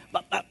 Now,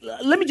 but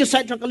let me just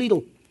sidetrack a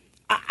little.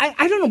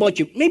 I don't know about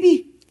you.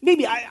 Maybe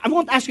I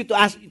won't ask you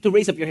to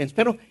raise up your hands.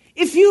 Pero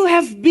if you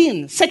have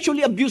been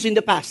sexually abused in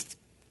the past,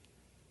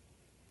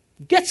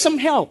 get some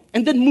help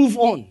and then move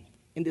on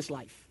in this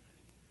life.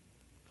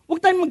 Huwag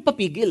tayong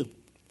magpapigil.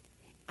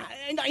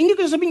 Hindi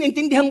ko sabihin,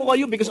 naintindihan ko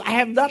kayo because I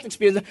have that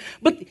experience.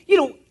 But,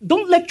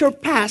 don't let your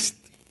past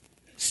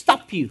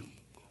stop you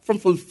from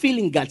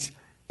fulfilling God's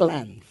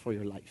plan for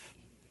your life.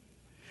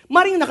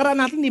 Maring nakaraan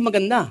natin hindi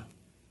maganda.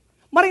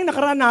 Maring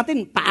nakaraan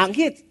natin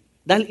paangit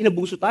dahil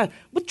inabuso tayo.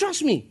 But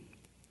trust me,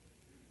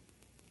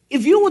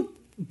 if you would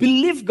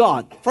believe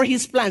God for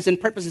His plans and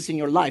purposes in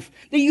your life,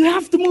 then you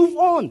have to move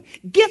on.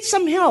 Get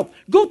some help.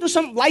 Go to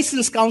some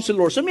licensed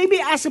counselor. So maybe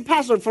ask a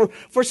pastor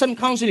for some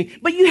counseling.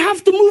 But you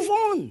have to move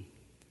on.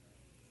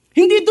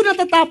 Hindi ito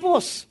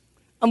natatapos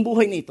ang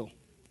buhay nito.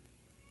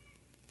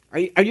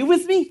 Are you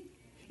with me?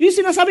 Yung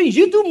sinasabi,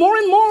 you do more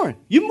and more.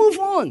 You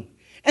move on.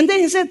 And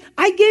then he said,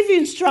 I gave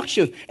you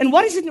instruction. And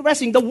what is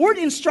interesting, the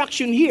word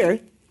instruction here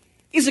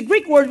is a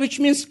Greek word which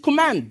means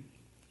command.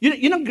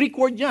 Yun ang Greek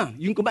word niya.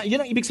 Yung command,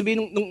 yun ang ibig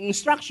sabihin ng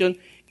instruction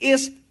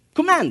is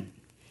command.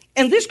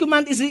 And this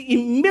command is a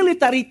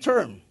military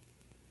term.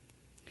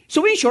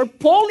 So in short,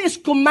 Paul is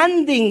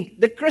commanding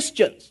the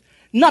Christians,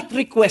 not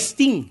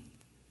requesting.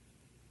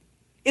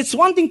 It's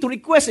one thing to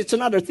request, it's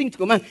another thing to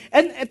command.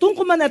 And itong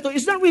command na ito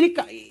is not really,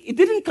 it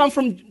didn't come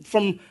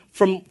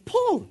from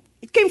Paul.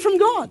 It came from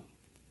God.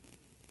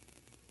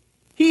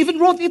 He even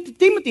wrote it to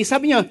Timothy.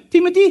 Sabi niya,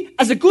 Timothy,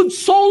 as a good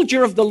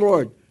soldier of the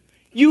Lord,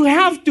 you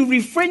have to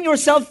refrain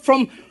yourself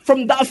from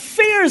the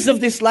affairs of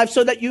this life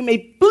so that you may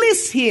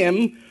please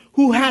Him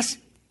who has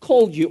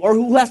called you or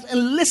who has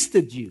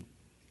enlisted you.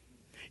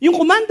 Yung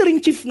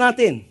commander-in-chief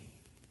natin,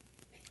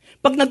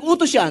 pag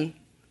nag-utos yan,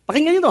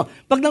 pakinggan nyo to,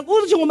 pag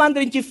nag-utos yung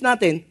commander-in-chief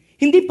natin,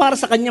 hindi para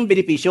sa kanyang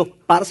benepisyo,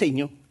 para sa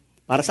inyo,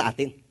 para sa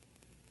atin.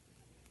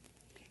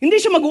 Hindi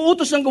siya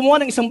mag-uutos ng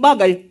gumawa ng isang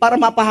bagay para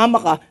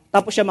mapahama ka,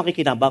 tapos siya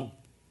makikinabang.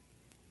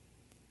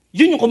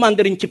 Yun yung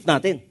commander-in-chief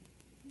natin.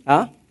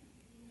 Ha?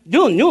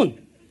 Yun.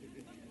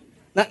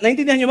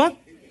 Naintindihan nyo ba?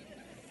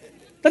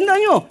 Tandaan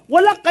nyo,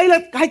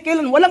 kahit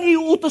kailan, walang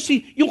iuutos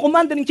yung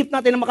commander-in-chief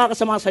natin na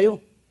makakasama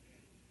sa'yo.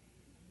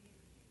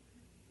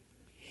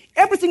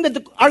 Everything that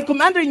our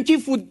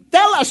commander-in-chief would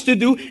tell us to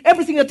do,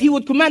 everything that he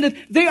would command it,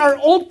 they are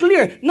all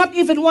clear. Not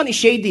even one is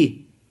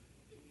shady.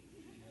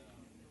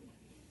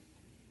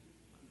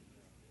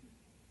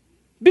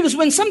 Because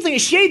when something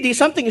is shady,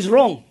 something is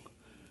wrong.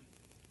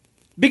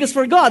 Because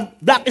for God,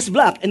 black is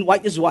black and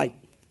white is white.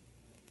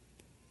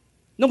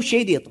 No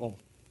shady at all.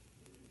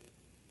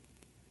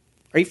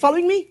 Are you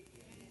following me?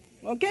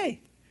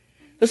 Okay.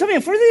 So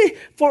sabi for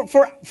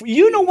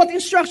you know what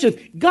instruction?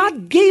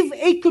 God gave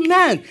a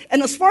command.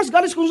 And as far as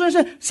God is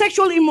concerned,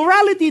 sexual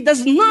immorality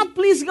does not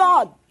please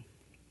God.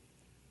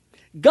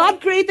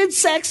 God created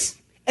sex,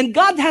 and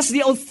God has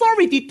the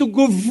authority to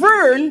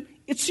govern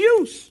its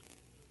use.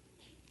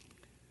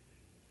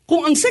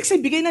 Kung ang sex ay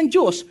bigay ng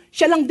Diyos,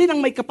 siya lang din ang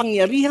may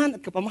kapangyarihan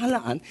at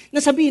kapamahalaan na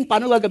sabihin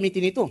paano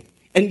gagamitin ito.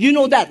 And you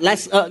know that,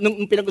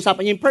 nung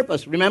pinag-usapan niyo yung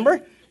purpose,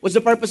 remember? What's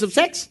the purpose of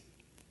sex?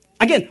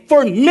 Again,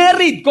 for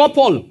married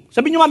couple.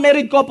 Sabihin niyo nga,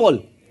 married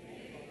couple.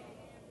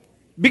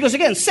 Because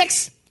again,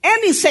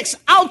 any sex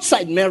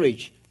outside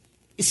marriage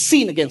is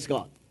sin against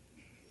God.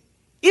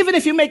 Even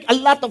if you make a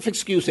lot of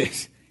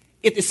excuses,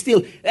 it is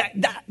still,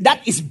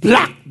 that is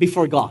black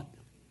before God.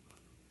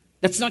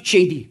 That's not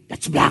shady,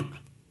 that's black.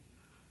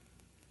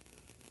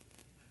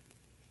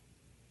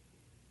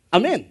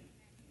 Amen.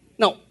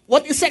 Now,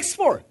 what is sex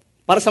for?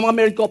 Para sa mga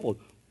married couple,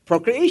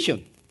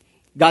 procreation.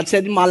 God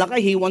said in Malachi,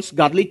 He wants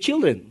godly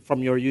children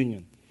from your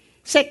union.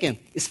 Second,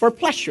 is for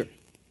pleasure.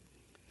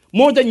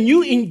 More than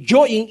you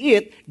enjoying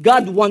it,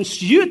 God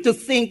wants you to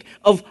think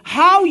of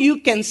how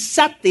you can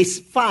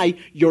satisfy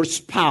your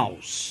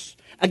spouse.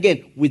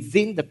 Again,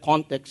 within the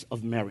context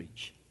of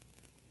marriage.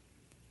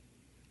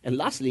 And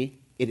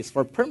lastly, it is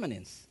for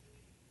permanence,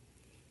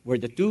 where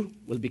the two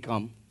will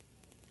become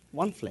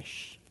one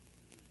flesh.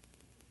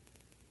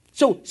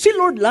 So, si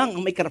Lord lang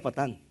ang may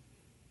karapatan.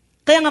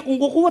 Kaya nga kung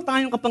kukuha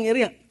tayo ng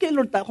kapangyarihan, kay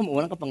Lord tayo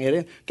kumuha ng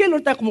kapangyarihan. Kay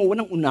Lord tayo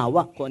kumuha ng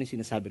unawa kung ano yung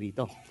sinasabi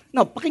rito.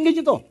 Now, pakinggan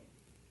nyo to.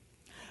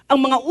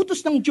 Ang mga utos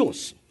ng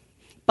Diyos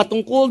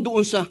patungkol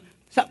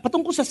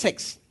sa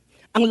sex,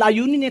 ang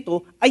layunin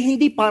nito ay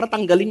hindi para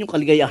tanggalin yung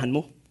kaligayahan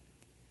mo,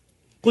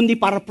 kundi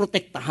para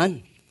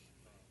protektahan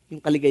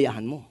yung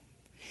kaligayahan mo.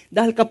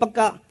 Dahil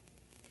kapag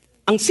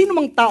ang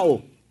sinumang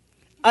tao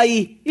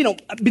ay,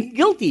 been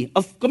guilty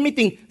of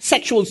committing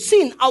sexual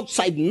sin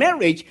outside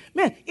marriage,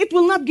 man, it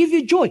will not give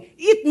you joy.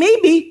 It may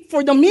be,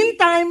 for the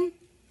meantime,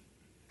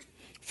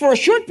 for a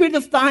short period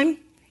of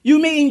time, you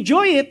may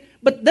enjoy it,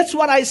 but that's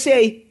what I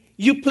say,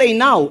 you play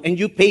now and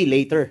you pay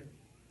later.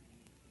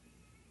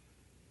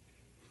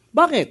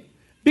 Bakit?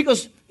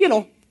 Because,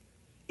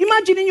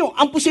 imagine niyo,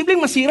 ang posibleng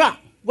masira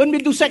when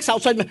we do sex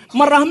outside,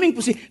 maraming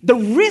the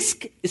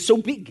risk is so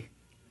big.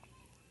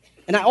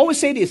 And I always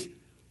say this,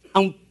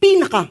 ang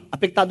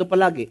pinaka-apektado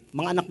palagi,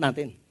 mga anak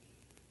natin.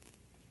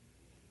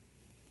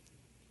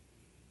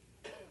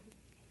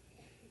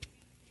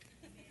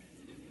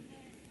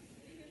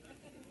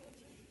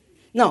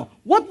 Now,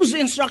 what was the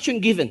instruction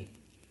given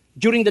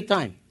during the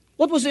time?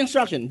 What was the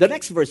instruction? The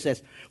next verse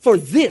says, for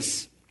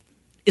this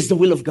is the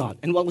will of God.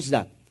 And what was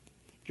that?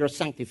 Your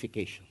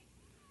sanctification.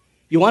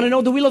 You want to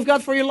know the will of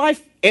God for your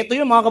life? Ito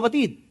yun, mga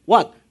kapatid.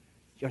 What?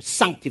 Your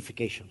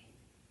sanctification.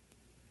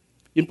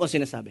 Yun po ang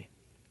sinasabi.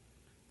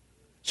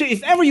 So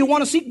if ever you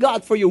want to seek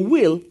God for your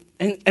will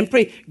and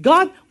pray,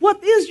 God, what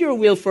is your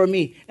will for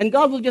me? And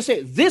God will just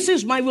say, this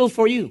is my will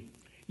for you.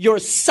 Your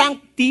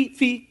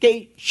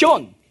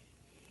sanctification.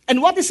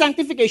 And what does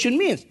sanctification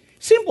means?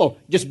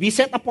 Simple. Just be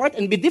set apart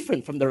and be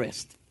different from the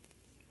rest.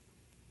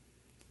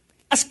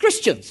 As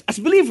Christians, as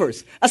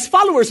believers, as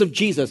followers of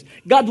Jesus,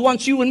 God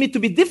wants you and me to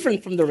be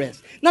different from the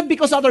rest. Not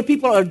because other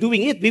people are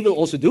doing it, we will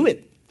also do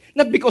it.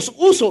 Not because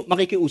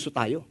makikiuso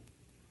tayo.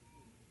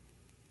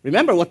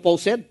 Remember what Paul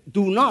said?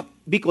 Do not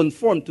be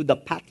conformed to the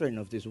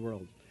pattern of this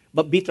world,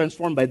 but be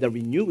transformed by the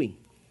renewing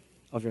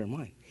of your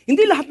mind.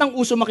 Hindi lahat ng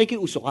uso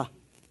makikiuso ka.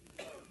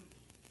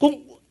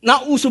 Kung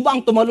nauso ba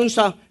ang tumalon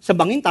sa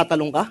bangin,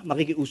 tatalong ka,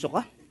 makikiuso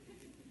ka?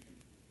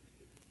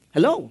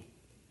 Hello?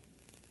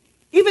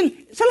 Even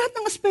sa lahat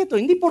ng aspeto,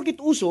 hindi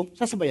porkit uso,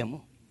 sasabayan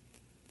mo.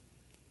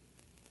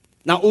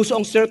 Nauso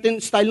ang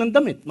certain style ng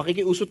damit,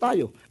 makikiuso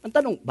tayo. Ang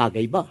tanong,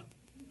 bagay ba?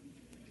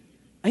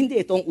 Ay, hindi,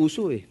 ito ang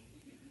uso eh.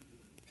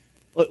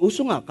 O,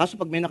 uso nga, kaso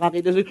pag may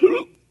nakakita sa...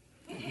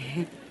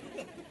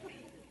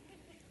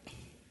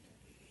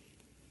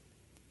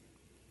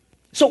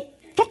 So,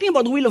 talking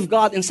about the will of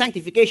God and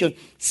sanctification,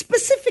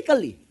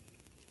 specifically,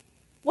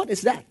 what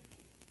is that?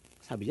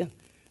 Sabi niya,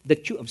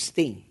 that you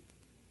abstain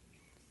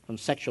from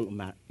sexual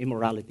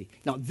immorality.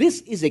 Now,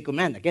 this is a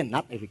command, again,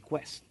 not a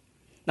request.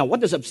 Now, what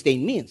does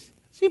abstain means?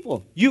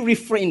 Simple. You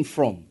refrain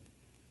from.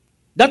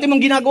 Dati mong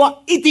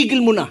ginagawa,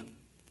 itigil mo na.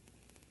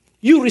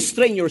 You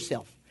restrain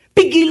yourself.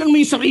 Pigilan mo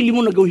yung sarili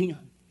mo na gawin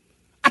yan.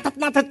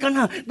 Atat-natat ka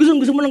na.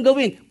 Gusto mo lang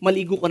gawin.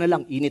 Maligo ka na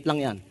lang. Init lang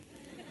yan.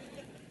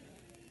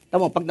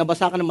 Tama, pag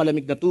nabasa ka ng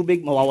malamig na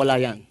tubig, mawawala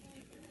yan.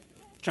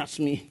 Trust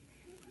me.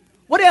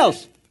 What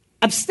else?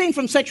 Abstain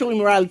from sexual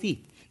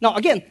immorality. Now,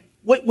 again,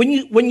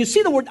 when you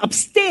see the word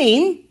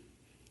abstain,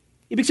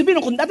 ibig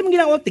sabihin, kung dati mong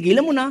ginagawa,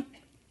 tigilan mo na.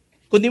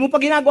 Kung di mo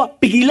pa ginagawa,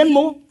 pigilan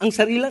mo ang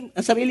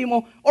sarili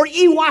mo, or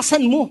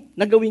iwasan mo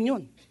na gawin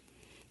yun.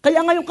 Kaya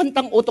nga yung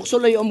kantang O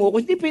Tukso Layo Mo Ako,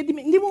 hindi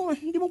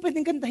mo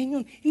pwedeng kantahin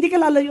yun. Hindi ka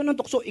lalayo ng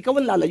tukso, ikaw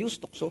ang lalayo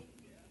sa tukso.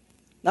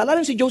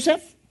 Naalala si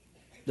Joseph,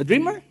 the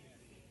dreamer?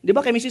 Di ba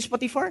kay Mrs.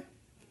 Potiphar?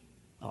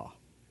 Oh.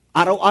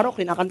 Araw-araw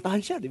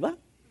kinakantahan siya, di ba?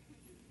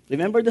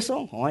 Remember the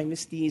song? Hoy,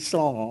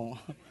 Mistiso.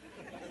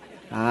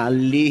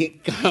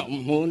 Halika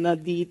muna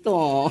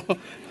dito.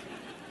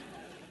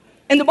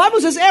 And the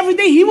Bible says every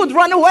day he would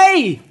run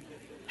away.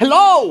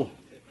 Hello!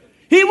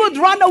 He would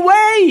run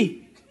away.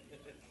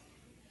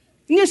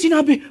 Hindi niya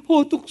sinabi,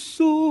 oh,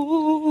 tukso,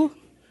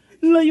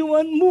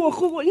 layuan mo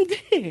ako.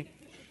 Hindi.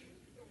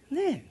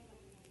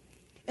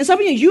 And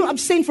sabi niya, you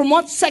abstain from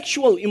what?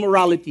 Sexual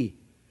immorality.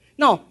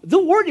 Now, the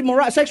word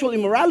sexual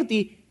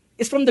immorality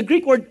is from the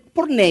Greek word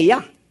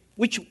porneia,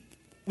 which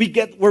we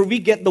get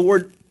the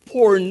word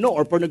porno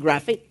or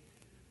pornographic.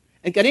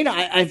 And kanina,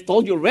 I've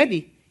told you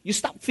already, you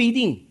stop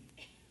feeding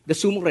the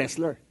sumo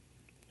wrestler.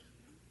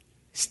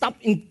 Stop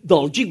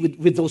indulging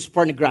with those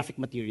pornographic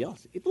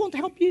materials. It won't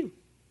help you.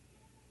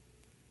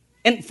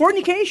 And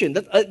fornication,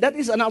 that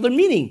is another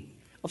meaning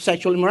of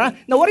sexual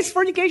immorality. Now, what is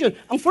fornication?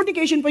 Ang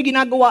fornication po ay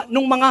ginagawa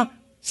ng mga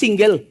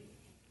single.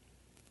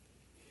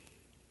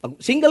 Pag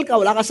single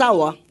ka, wala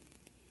kasawa,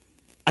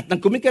 at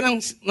nag-commit ka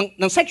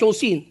ng sexual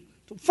sin,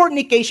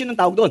 fornication ang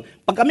tawag doon.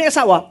 Pag may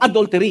asawa,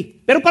 adultery.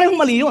 Pero parehong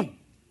mali yun.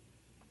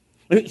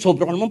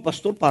 Sobra ka naman,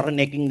 pastor, para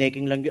necking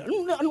lang yun.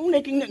 Anong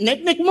necking?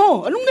 Neck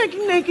mo. Anong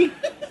necking?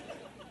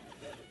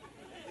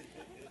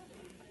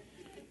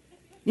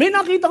 May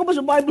nakita ko ba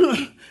sa Bible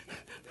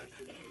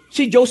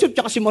si Joseph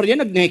tsaka si Maria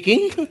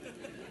nag-necking?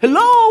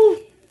 Hello?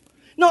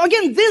 Now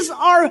again, these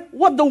are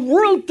what the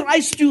world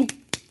tries to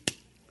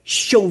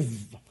shove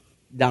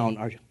down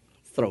our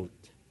throat.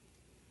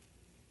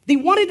 They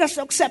wanted us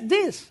to accept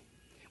this.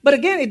 But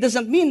again, it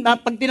doesn't mean na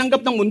pag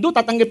tinanggap ng mundo,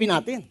 tatanggapin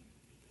natin.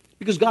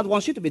 Because God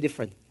wants you to be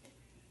different.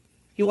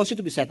 He wants you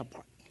to be set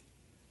apart.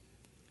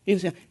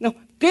 Now,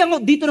 kaya nga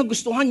dito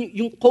nagustuhan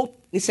yung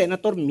quote ni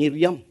Senator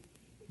Miriam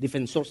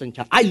Defensor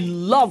Santiago. I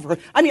love her.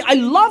 I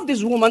love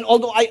this woman,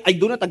 although I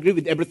do not agree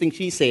with everything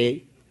she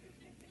say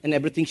and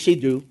everything she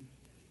do.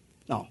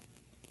 No.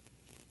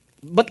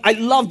 But I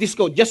love this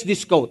quote, just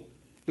this quote.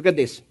 Look at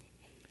this.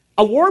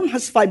 A worm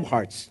has 5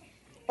 hearts.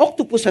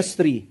 Octopus has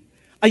 3.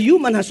 A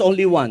human has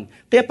only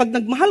 1. Kaya pag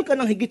nagmahal ka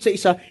ng higit sa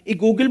isa,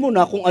 i-google mo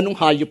na kung anong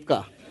hayop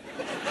ka.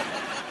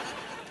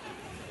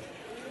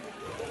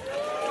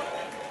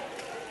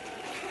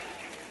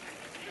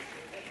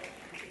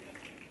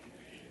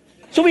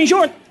 So in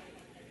short,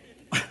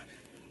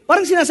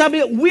 parang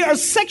sinasabi, we are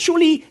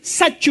sexually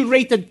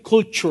saturated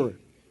culture.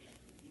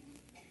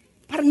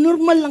 Parang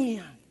normal lang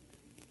yan.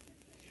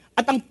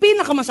 At ang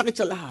pinakamasakit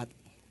sa lahat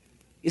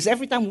is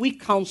every time we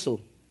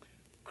counsel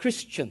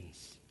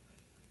Christians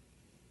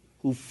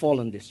who fall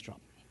in this trap.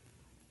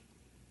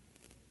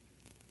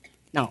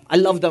 Now,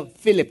 I love the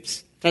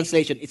Phillips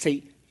translation. It's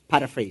a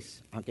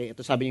paraphrase. Okay,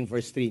 ito sabi yung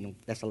verse 3 ng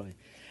Thessalonians.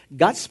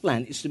 God's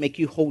plan is to make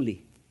you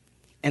holy.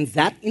 And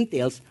that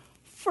entails,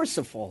 first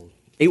of all,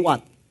 a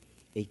what?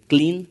 A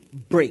clean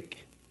break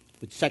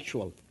with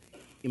sexual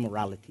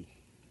immorality.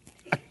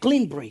 A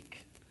clean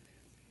break.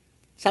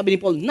 Sabi ni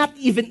Paul, not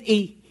even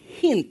a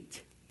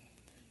hint.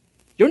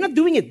 You're not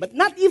doing it, but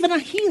not even a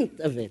hint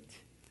of it.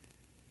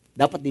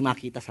 Dapat di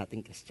makita sa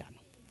ating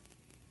Kristiyano.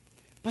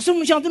 Pastor,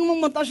 masyadong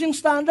mataas yung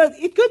standard.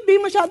 It could be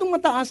masyadong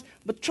mataas,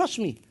 but trust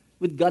me,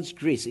 with God's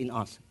grace in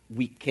us,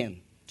 we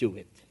can do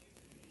it.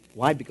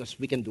 Why? Because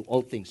we can do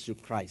all things through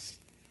Christ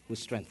who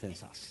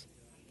strengthens us.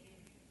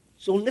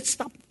 So let's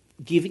stop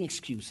giving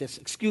excuses.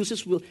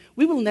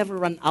 We will never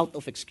run out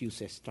of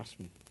excuses, trust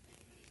me.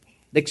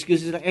 The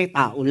excuses like,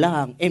 tao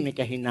lang, may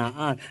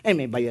kahinaan,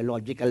 may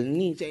biological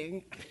needs.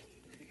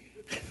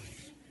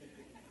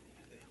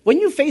 When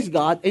you face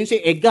God, and you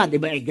say, God,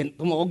 diba,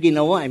 ganito mo ako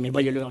ginawa, may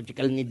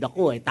biological need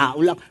ako, tao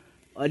lang.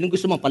 Anong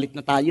gusto mo, palit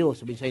na tayo,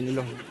 sabihin sa'yo ni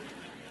Lord.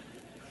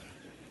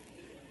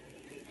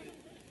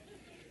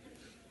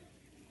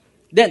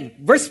 Then,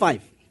 verse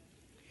 5.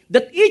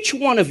 That each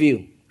one of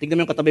you, tignan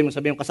mo yung katabi mo,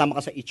 sabihin mo, kasama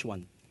ka sa each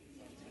one.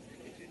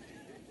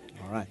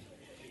 Alright.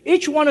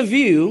 Each one of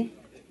you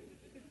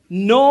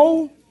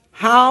know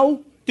how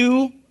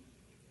to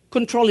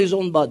control his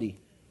own body.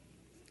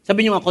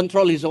 Sabi niyo nga,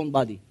 control his own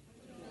body.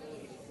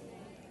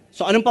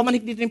 So anong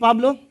pamanik dito ni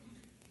Pablo?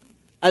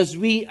 As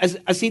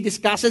he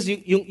discusses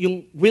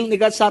yung will ni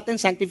God sa atin,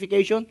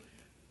 sanctification,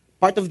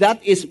 part of that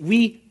is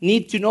we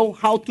need to know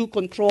how to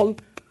control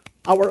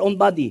our own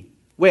body.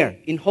 Where?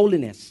 In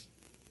holiness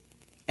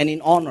and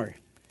in honor.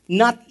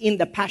 Not in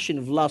the passion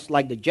of lust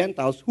like the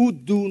Gentiles who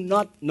do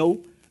not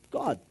know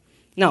God.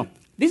 Now,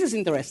 this is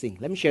interesting.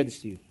 Let me share this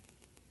to you.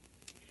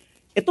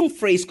 Itong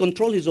phrase,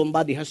 control his own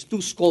body, has two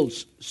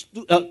schools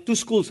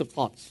of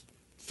thought.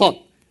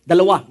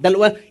 Dalawa.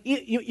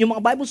 Yung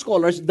mga Bible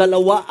scholars,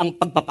 dalawa ang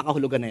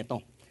pagpapakahulugan na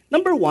ito.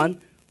 Number one,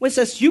 when it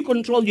says you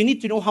need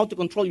to know how to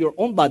control your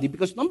own body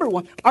because number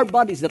one, our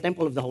body is the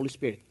temple of the Holy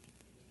Spirit.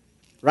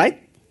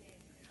 Right?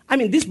 I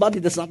mean, this body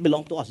does not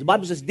belong to us. The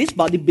Bible says this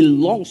body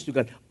belongs to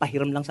God.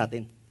 Pahiram lang sa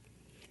atin.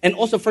 And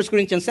also 1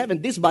 Corinthians 7,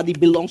 this body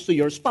belongs to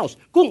your spouse.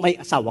 Kung may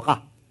asawa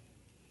ka.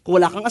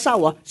 Kung wala kang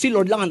asawa, si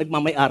Lord lang ang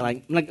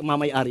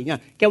nagmamay-ari niya.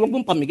 Kaya wag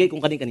mong pamigay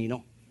kung kanin-kanino.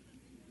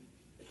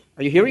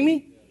 Are you hearing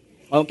me?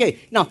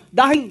 Okay. Now,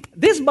 dahil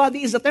this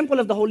body is the temple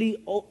of the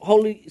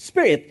Holy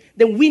Spirit,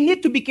 then we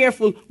need to be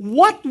careful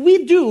what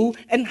we do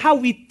and how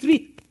we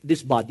treat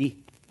this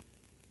body.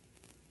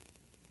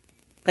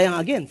 Kaya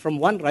again,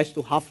 from one rice to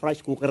half rice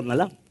cooker na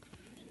lang.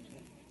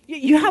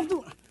 You have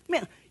to,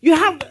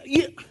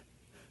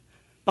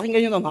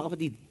 pakinggan nyo na mga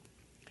kapatid.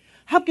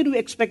 How can we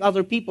expect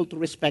other people to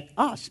respect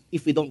us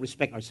if we don't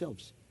respect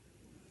ourselves?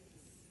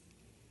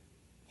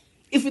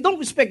 If we don't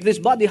respect this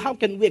body, how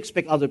can we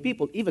expect other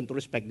people even to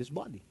respect this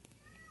body?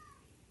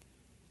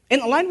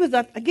 And aligned with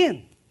that,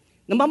 again,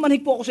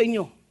 namamanhig po ako sa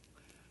inyo,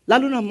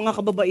 lalo na mga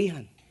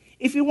kababaihan.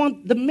 If you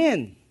want the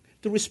men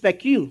to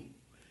respect you,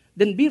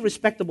 then be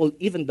respectable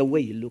even the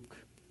way you look.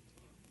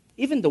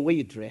 Even the way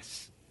you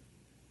dress.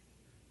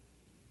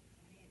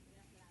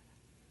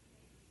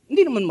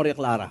 Hindi naman Maria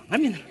Clara. I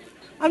mean,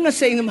 I'm not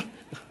saying naman.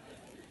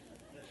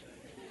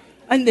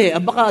 Hindi,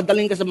 baka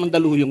daling ka sa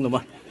Mandaluyong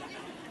naman.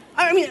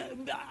 I mean,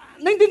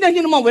 naintindihan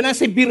niyo naman when I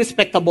say be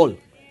respectable.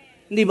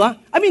 Hindi ba?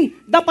 I mean,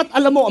 dapat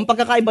alam mo ang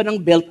pagkakaiba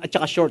ng belt at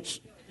saka shorts.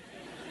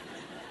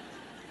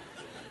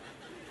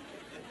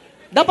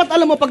 Dapat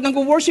alam mo, pag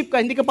nag-worship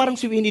ka, hindi ka parang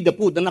si Winnie the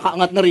Pooh na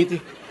nakaangat na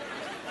rito.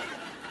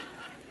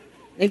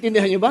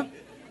 Naintindihan niyo ba?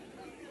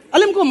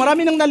 Alam ko,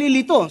 marami nang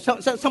nalilito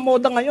sa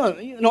moda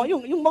ngayon.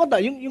 Yung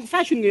moda, yung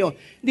fashion ngayon.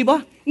 Di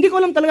ba? Hindi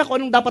ko alam talaga kung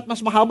anong dapat mas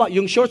mahaba,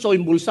 yung shorts o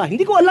yung bulsa.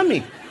 Hindi ko alam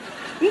eh.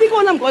 Hindi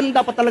ko alam kung anong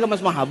dapat talaga mas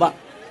mahaba.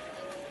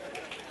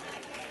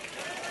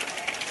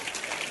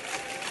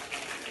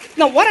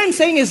 Now, what I'm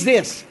saying is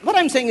this.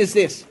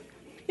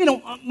 You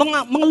know,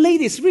 mga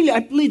ladies, really, I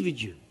plead with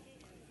you.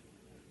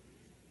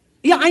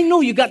 Yeah, I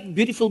know you got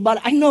beautiful body.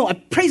 I know, I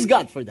praise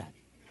God for that.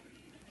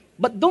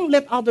 But don't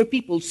let other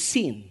people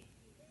sin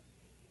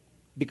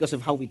because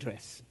of how we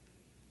dress.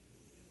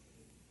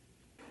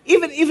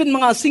 Even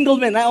mga single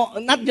men,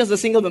 not just the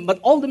single men, but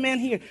all the men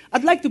here,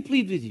 I'd like to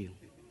plead with you.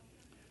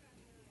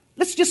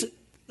 Let's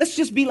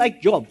just be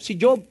like Job. See,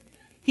 Job,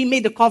 he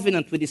made a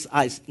covenant with his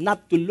eyes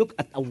not to look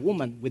at a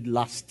woman with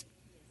lust.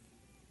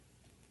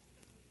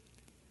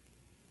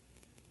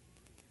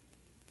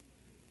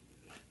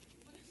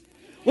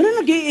 Wala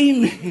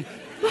nag-i-aim.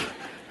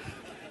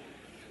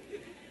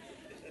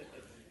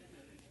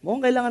 Mukhang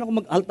kailangan ako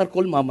mag-altar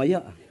call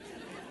mamaya.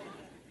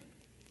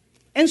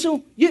 And so,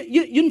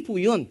 yun po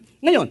yun.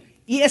 Ngayon,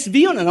 ESV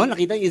yun, ano?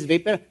 Nakita yung ESV,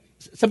 pero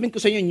sabihin ko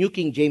sa inyo, New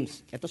King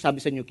James. Ito sabi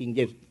sa New King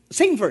James.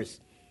 Same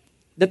verse.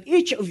 That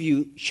each of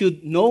you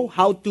should know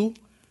how to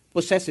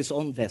possess his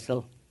own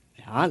vessel.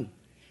 Ayan.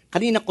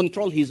 Kanina,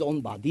 control his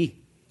own body.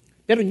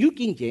 Pero New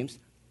King James,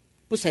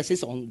 possess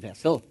his own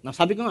vessel. Now,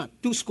 sabi ko nga,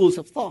 two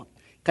schools of thought.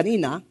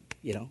 Kanina,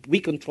 we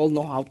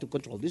know how to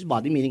control this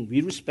body, meaning we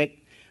respect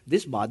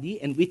this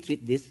body and we treat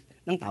this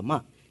ng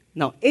tama.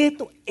 Now,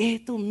 ito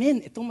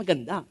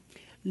maganda.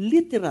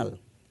 Literal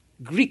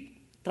Greek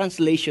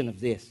translation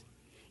of this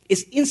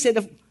is instead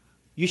of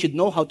you should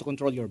know how to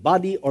control your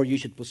body or you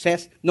should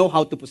know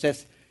how to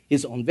possess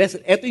his own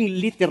vessel. Ito yung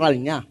literal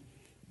niya.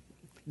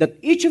 That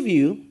each of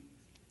you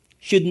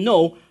should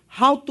know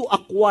how to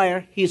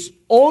acquire his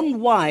own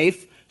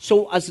wife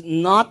so as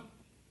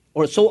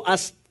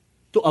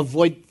to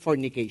avoid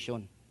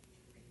fornication.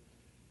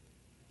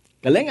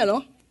 Galing,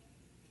 ano?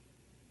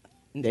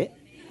 Hindi.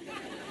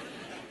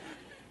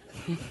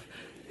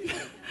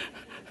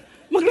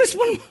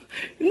 Mag-respond.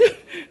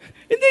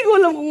 Hindi ko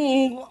alam kung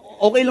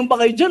okay lang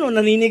ba kayo dyan o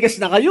naninigas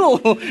na kayo.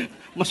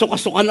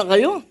 Masuka-suka na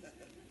kayo.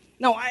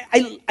 Now,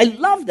 I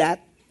love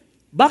that.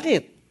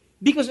 Bakit?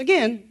 Because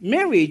again,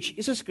 marriage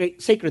is a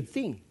sacred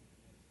thing.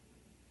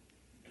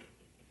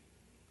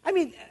 I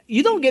mean, you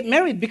don't get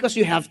married because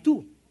you have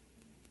to.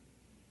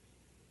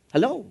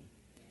 Hello?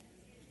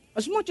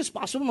 As much as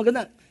possible,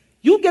 maganda.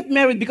 You get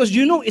married because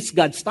you know it's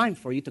God's time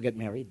for you to get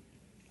married.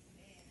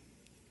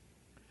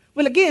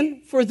 Well,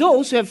 again, for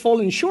those who have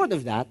fallen short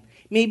of that,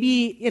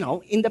 maybe,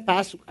 in the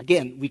past,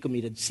 again, we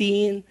committed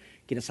sin,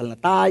 kinasal na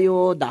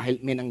tayo,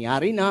 dahil may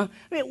nangyari na.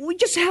 I mean, we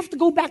just have to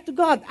go back to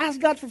God, ask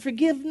God for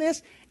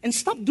forgiveness, and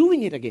stop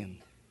doing it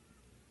again.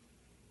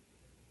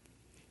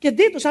 Kaya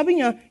dito,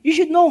 sabi niya, you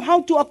should know how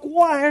to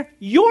acquire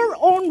your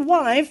own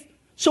wife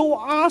so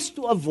as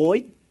to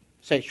avoid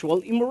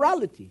sexual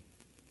immorality.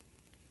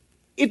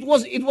 It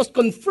was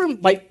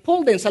confirmed by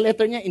Paul then sa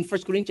letter niya in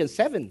 1 Corinthians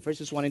 7,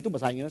 verses 1 and 2.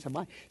 Basahin niyo na sa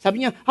bahay.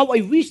 Sabi niya, how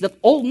I wish that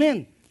all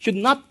men should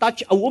not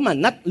touch a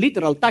woman, not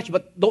literal touch,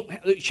 but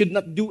should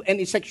not do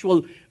any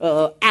sexual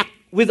act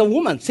with a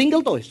woman.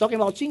 Single to. He's talking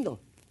about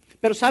single.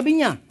 Pero sabi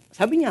niya,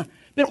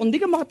 pero kung di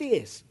ka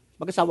makatiis,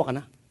 mag-asawa ka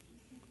na.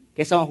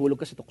 Kaysa mahulog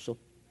ka sa tukso.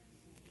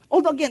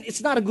 Although again,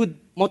 it's not a good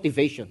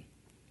motivation.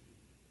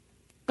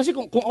 Kasi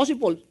kung ako si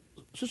Paul,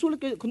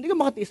 susulat ka, kung di ka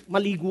makatiis,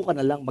 maligo ka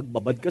na lang,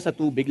 magbabad ka sa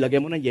tubig, lagyan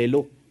mo ng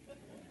yelo.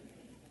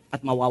 At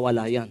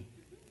mawawala yan.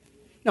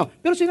 No,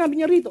 pero sinabi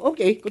niya rito,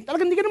 okay, kung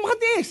talagang hindi ka na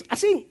makatiis,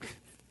 asing,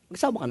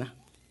 mag-asawa ka na.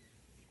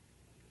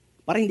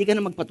 Para hindi ka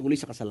na magpatuloy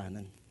sa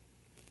kasalanan.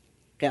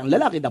 Kaya ang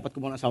lalaki, dapat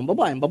kumuha ng asawang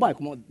babae. Ang babae,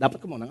 dapat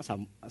kumuha ng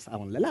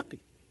asawang lalaki.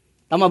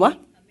 Tama ba?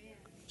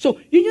 So,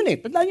 yun eh.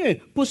 Tandaan nyo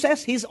eh.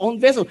 Possess his own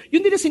vessel.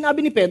 Yun din na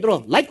sinabi ni Pedro.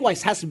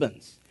 Likewise,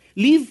 husbands,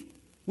 live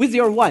with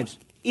your wives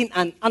in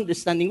an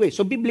understanding way.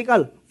 So,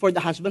 biblical for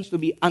the husbands to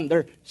be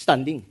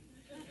understanding.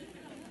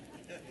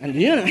 And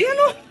yun,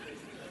 o.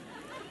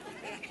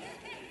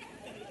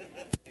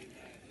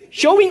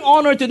 Showing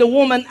honor to the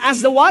woman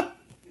as the what?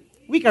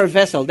 Weaker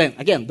vessel. Then,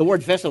 again, the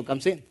word vessel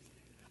comes in.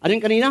 Ano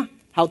yung kanina?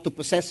 How to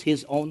possess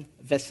his own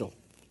vessel.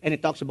 And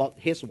it talks about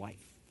his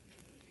wife.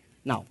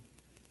 Now,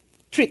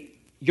 treat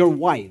your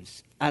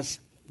wives as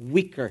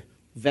weaker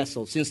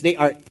vessels, since they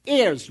are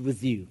heirs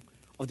with you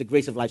of the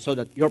grace of life, so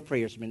that your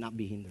prayers may not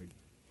be hindered.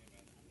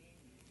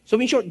 So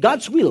in short,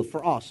 God's will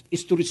for us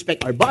is to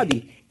respect our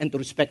body and to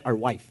respect our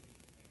wife,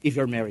 if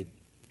you're married.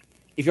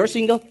 If you're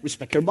single,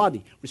 respect your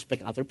body,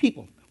 respect other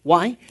people.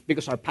 Why?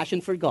 Because our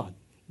passion for God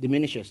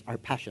diminishes our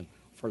passion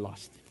for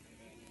lust.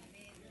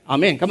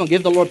 Amen. Come on,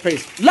 give the Lord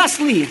praise.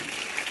 Lastly,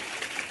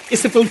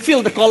 is to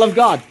fulfill the call of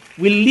God.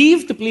 We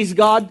live to please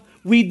God.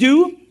 We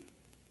do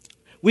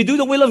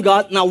the will of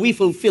God. Now we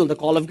fulfill the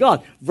call of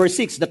God. Verse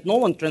 6, that no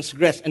one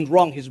transgress and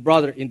wrong his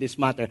brother in this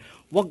matter.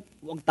 Wag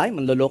tayo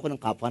manloloko ng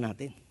kapwa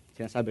natin.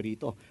 Sinasabi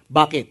rito.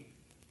 Bakit?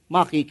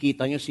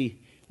 Makikita nyo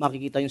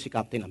si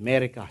Captain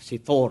America, si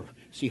Thor,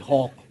 si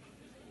Hulk.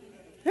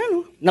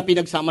 Ano? Na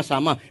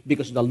pinagsama-sama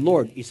because the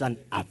Lord is an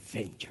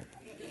avenger.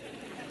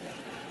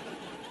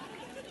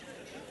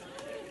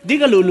 Di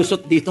ka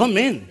lulusot dito,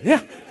 men.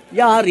 Yeah.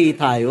 Yari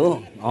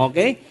tayo.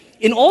 Okay?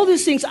 In all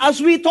these things,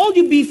 as we told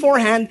you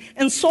beforehand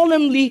and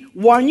solemnly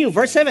warn you.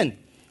 Verse 7.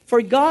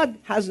 For God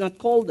has not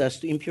called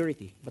us to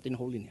impurity, but in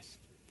holiness.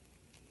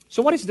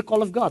 So what is the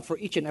call of God for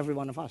each and every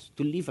one of us?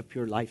 To live a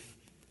pure life.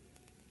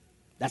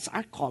 That's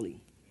our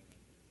calling.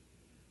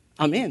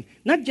 Amen.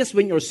 Not just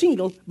when you're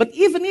single, but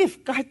even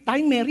if kahit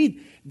tayong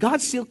married, God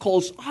still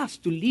calls us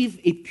to live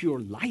a pure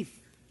life.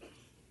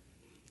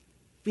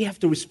 We have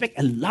to respect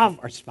and love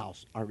our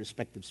spouse, our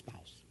respective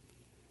spouse.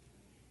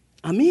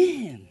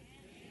 Amen.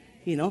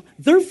 You know,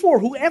 therefore,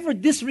 whoever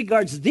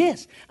disregards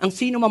this, ang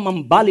sino man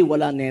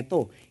mambaliwala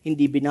nito,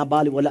 hindi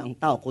binabaliwala ang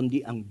tao,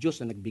 kundi ang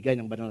Diyos na nagbigay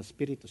ng banal na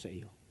Espiritu sa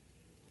iyo.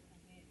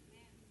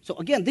 So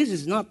again, this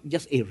is not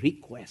just a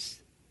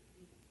request.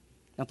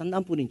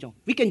 Natandaan po ninyo,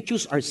 we can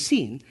choose our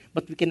sin,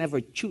 but we can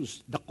never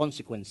choose the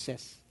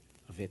consequences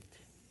of it.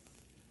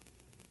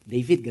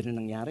 David, ganun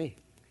nangyari.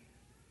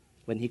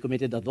 When he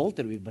committed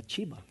adultery with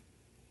Bathsheba,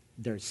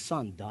 their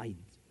son died.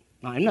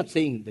 Now, I'm not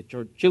saying that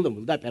your children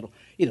will die, pero,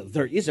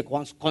 there is a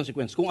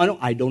consequence. Kung ano,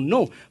 I don't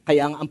know.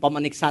 Kaya ang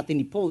pamanik sa atin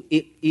ni Paul,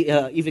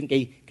 even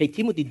kay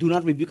Timothy, do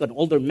not rebuke an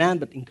older man,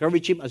 but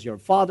encourage him as your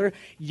father,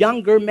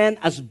 younger men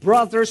as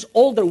brothers,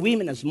 older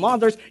women as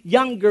mothers,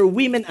 younger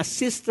women as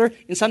sister,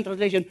 in some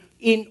translation,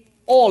 in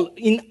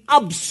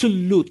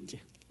absolute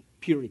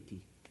purity.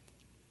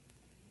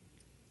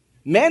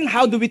 Men,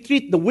 how do we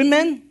treat the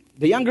women,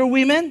 the younger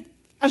women?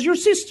 As your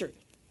sister.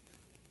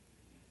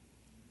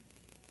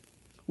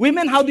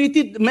 Women, how do you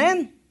treat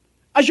men?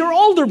 As your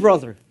older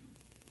brother.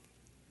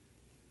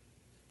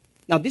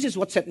 Now, this is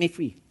what set me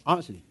free,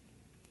 honestly.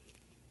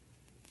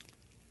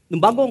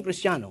 Nung bago akong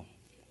Kristiyano,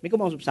 may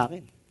kumausap sa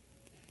akin.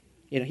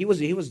 He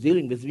was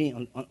dealing with me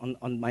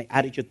on my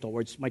attitude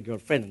towards my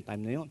girlfriend on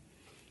time na yon.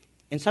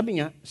 And sabi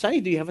niya, Sonny,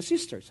 do you have a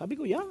sister? Sabi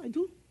ko, yeah, I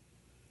do.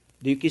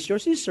 Do you kiss your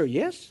sister?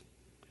 Yes.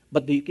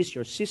 But do you kiss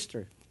your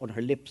sister on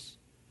her lips?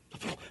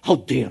 How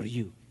dare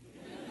you?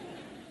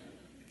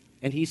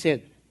 And he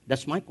said,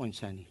 that's my point,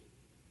 Sonny.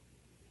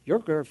 Your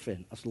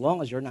girlfriend, as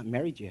long as you're not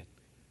married yet,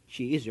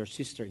 she is your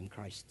sister in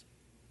Christ.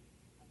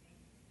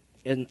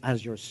 And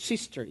as your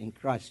sister in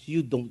Christ,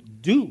 you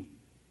don't do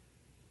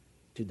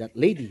to that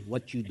lady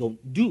what you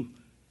don't do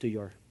to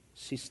your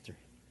sister.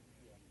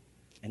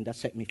 And that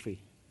set me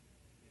free.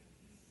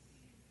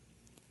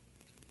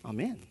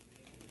 Amen.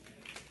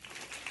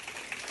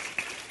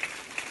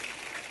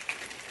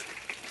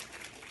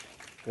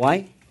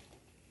 Why?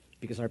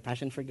 Because our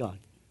passion for God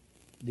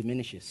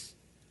diminishes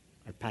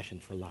our passion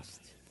for lust.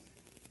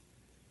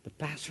 But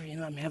Pastor,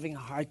 I'm having a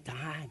hard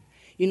time.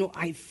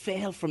 I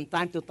fail from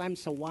time to time.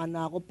 Sawa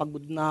na ako,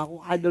 pagod na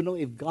ako. I don't know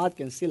if God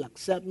can still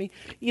accept me.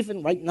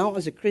 Even right now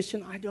as a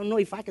Christian, I don't know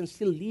if I can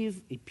still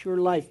live a pure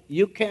life.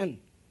 You can.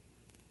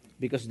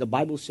 Because the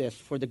Bible says,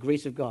 for the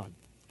grace of God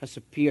has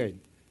appeared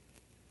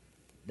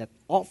that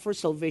offers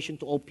salvation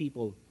to all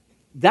people.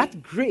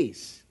 That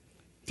grace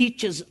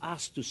teaches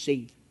us to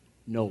say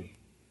no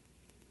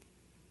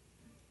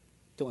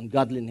to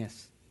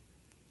ungodliness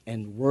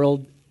and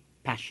worldly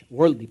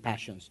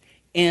passions,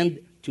 and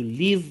to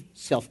live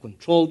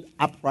self-controlled,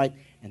 upright,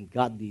 and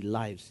godly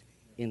lives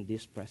in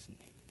this present.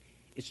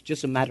 It's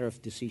just a matter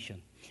of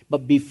decision.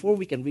 But before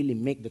we can really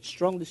make that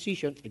strong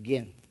decision,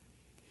 again,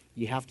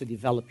 you have to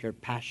develop your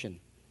passion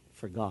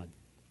for God.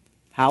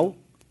 How?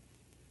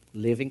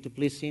 Living to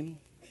please Him,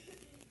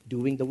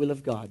 doing the will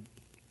of God,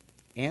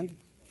 and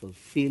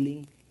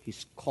fulfilling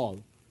His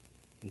call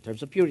in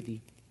terms of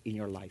purity in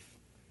your life.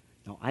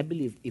 Now, I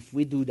believe if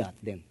we do that,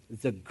 then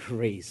the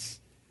grace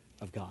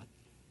of God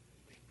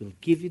will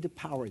give you the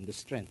power and the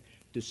strength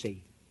to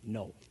say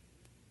no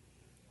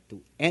to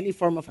any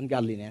form of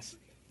ungodliness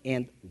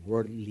and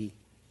worldly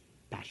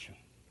passion.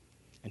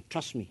 And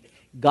trust me,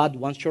 God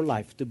wants your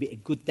life to be a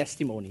good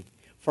testimony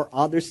for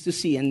others to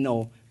see and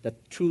know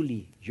that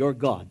truly your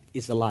God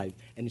is alive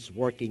and is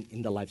working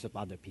in the lives of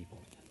other people.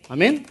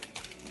 Amen?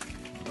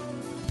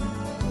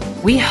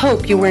 We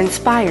hope you were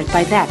inspired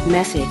by that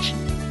message.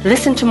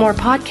 Listen to more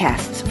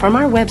podcasts from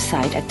our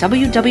website at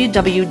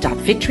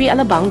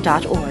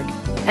www.victoryalabang.org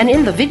and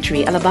in the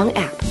Victory Alabang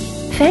app.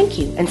 Thank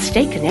you and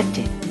stay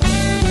connected.